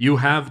you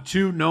have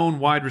 2 known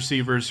wide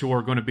receivers who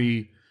are going to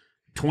be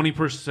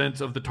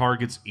 20% of the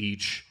targets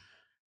each.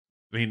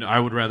 I mean, I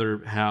would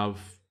rather have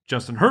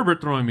Justin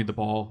Herbert throwing me the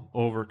ball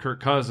over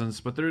Kirk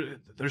Cousins, but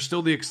there's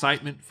still the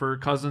excitement for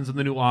Cousins and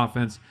the new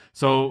offense.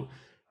 So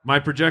my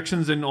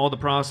projections and all the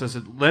process,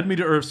 it led me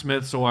to Irv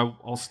Smith, so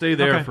I'll stay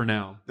there for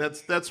now.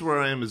 That's where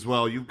I am as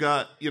well. You've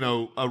got,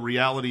 a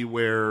reality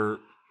where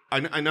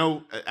I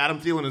know Adam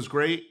Thielen is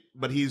great,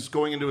 but he's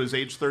going into his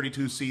age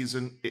 32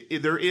 season.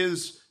 There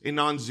is a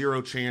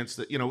non-zero chance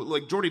that,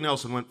 like Jordy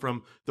Nelson went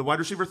from the wide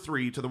receiver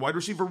 3 to the wide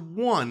receiver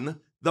 1,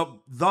 the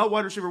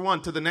wide receiver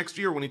 1 to the next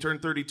year when he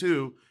turned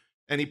 32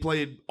 and he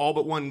played all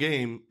but one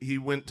game. He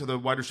went to the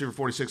wide receiver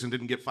 46 and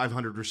didn't get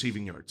 500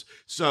 receiving yards.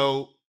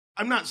 So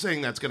I'm not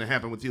saying that's going to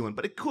happen with Thielen,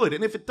 but it could.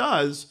 And if it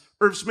does,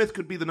 Irv Smith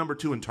could be the number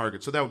 2 in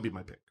target. So that would be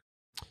my pick.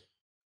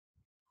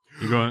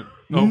 You going?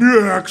 Oh.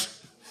 Next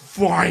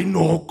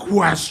final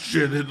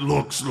question, it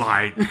looks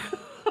like.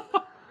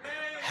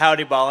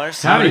 Howdy,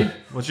 ballers. Howdy.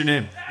 What's your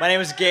name? My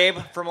name is Gabe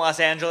from Los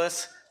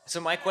Angeles. So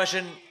my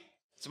question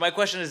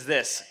is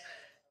this.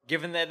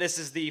 Given that this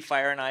is the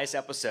Fire and Ice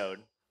episode,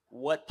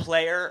 what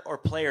player or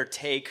player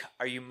take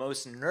are you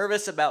most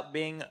nervous about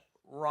being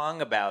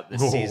wrong about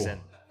this season?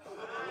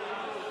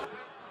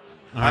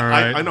 All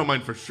right. I know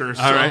mine for sure.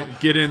 All right,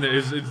 get in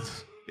there.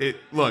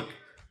 Look,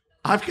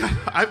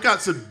 I've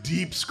got some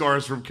deep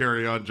scars from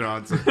Kerryon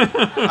Johnson, and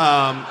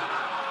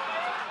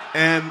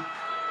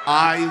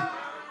I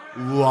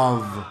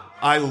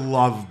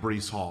love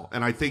Breece Hall,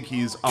 and I think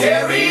he's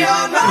amazing.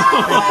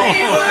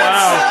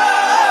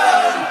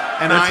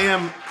 And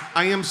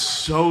I am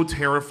so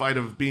terrified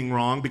of being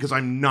wrong because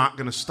I'm not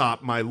going to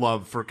stop my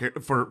love for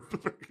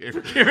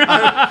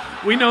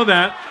we know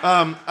that.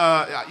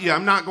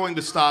 I'm not going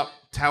to stop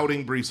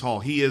touting Breece Hall.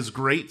 He is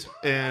great,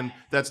 and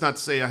that's not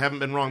to say I haven't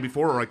been wrong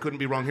before or I couldn't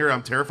be wrong here.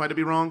 I'm terrified to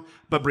be wrong,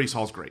 but Breece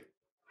Hall's great.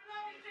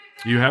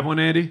 You have one,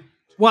 Andy?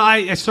 Well,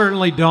 I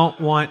certainly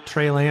don't want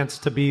Trey Lance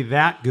to be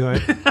that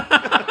good.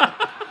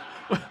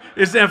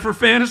 Is that for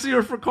fantasy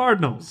or for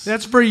Cardinals?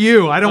 That's for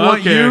you. I don't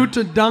want you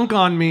to dunk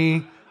on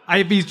me.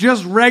 If he's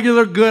just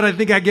regular good, I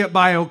think I get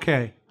by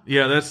okay.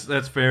 Yeah,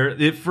 that's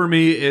fair. For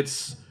me,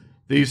 it's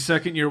these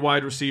second-year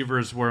wide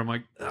receivers where I'm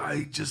like,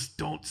 I just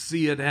don't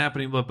see it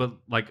happening. But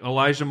like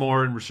Elijah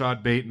Moore and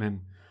Rashad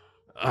Bateman,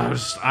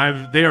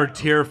 they are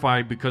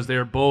terrified because they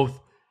are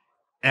both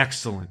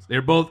excellent.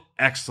 They're both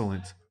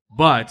excellent.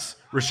 But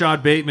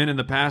Rashad Bateman in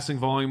the passing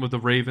volume with the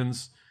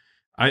Ravens,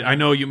 I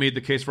know you made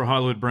the case for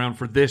Hollywood Brown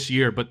for this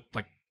year, but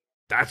like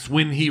that's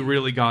when he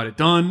really got it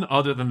done.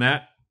 Other than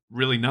that,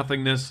 really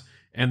nothingness.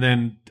 And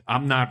then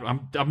I'm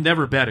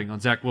never betting on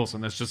Zach Wilson.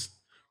 That's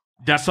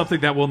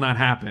something that will not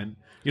happen.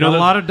 A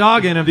lot of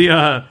dog in him.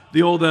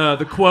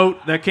 The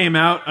quote that came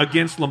out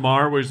against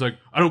Lamar where he's like,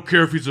 I don't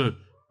care if he's a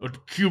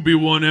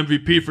QB1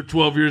 MVP for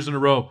 12 years in a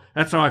row.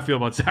 That's how I feel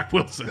about Zach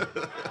Wilson.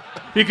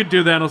 He could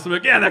do that and I'll be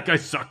like, yeah, that guy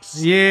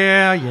sucks.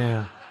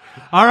 Yeah.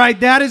 All right,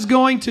 that is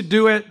going to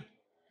do it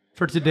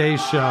for today's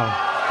show.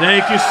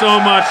 Thank you so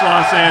much,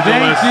 Los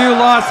Angeles. Thank you,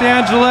 Los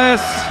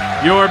Angeles.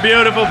 You're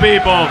beautiful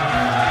people.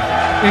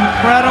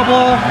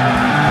 Incredible.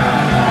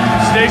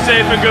 Stay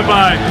safe and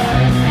goodbye.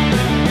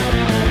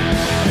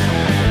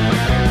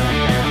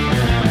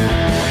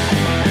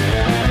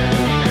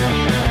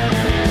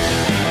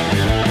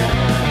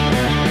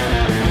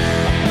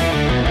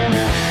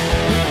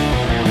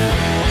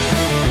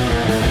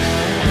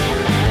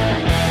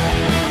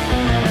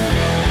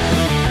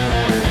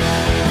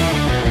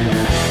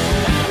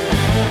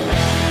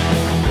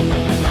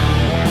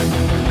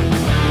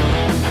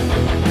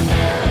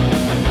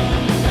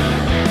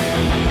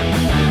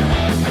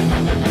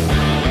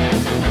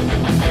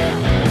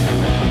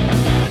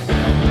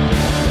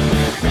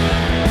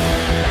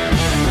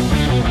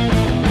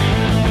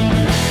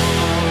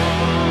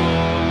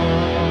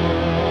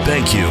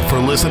 Thank you for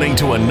listening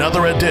to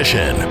another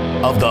edition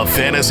of the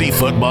Fantasy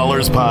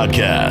Footballers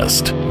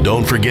Podcast.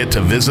 Don't forget to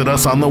visit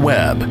us on the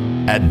web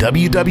at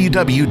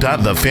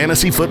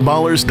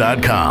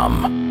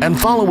www.thefantasyfootballers.com and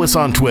follow us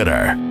on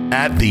Twitter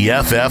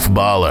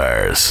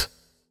 @TheFFBallers.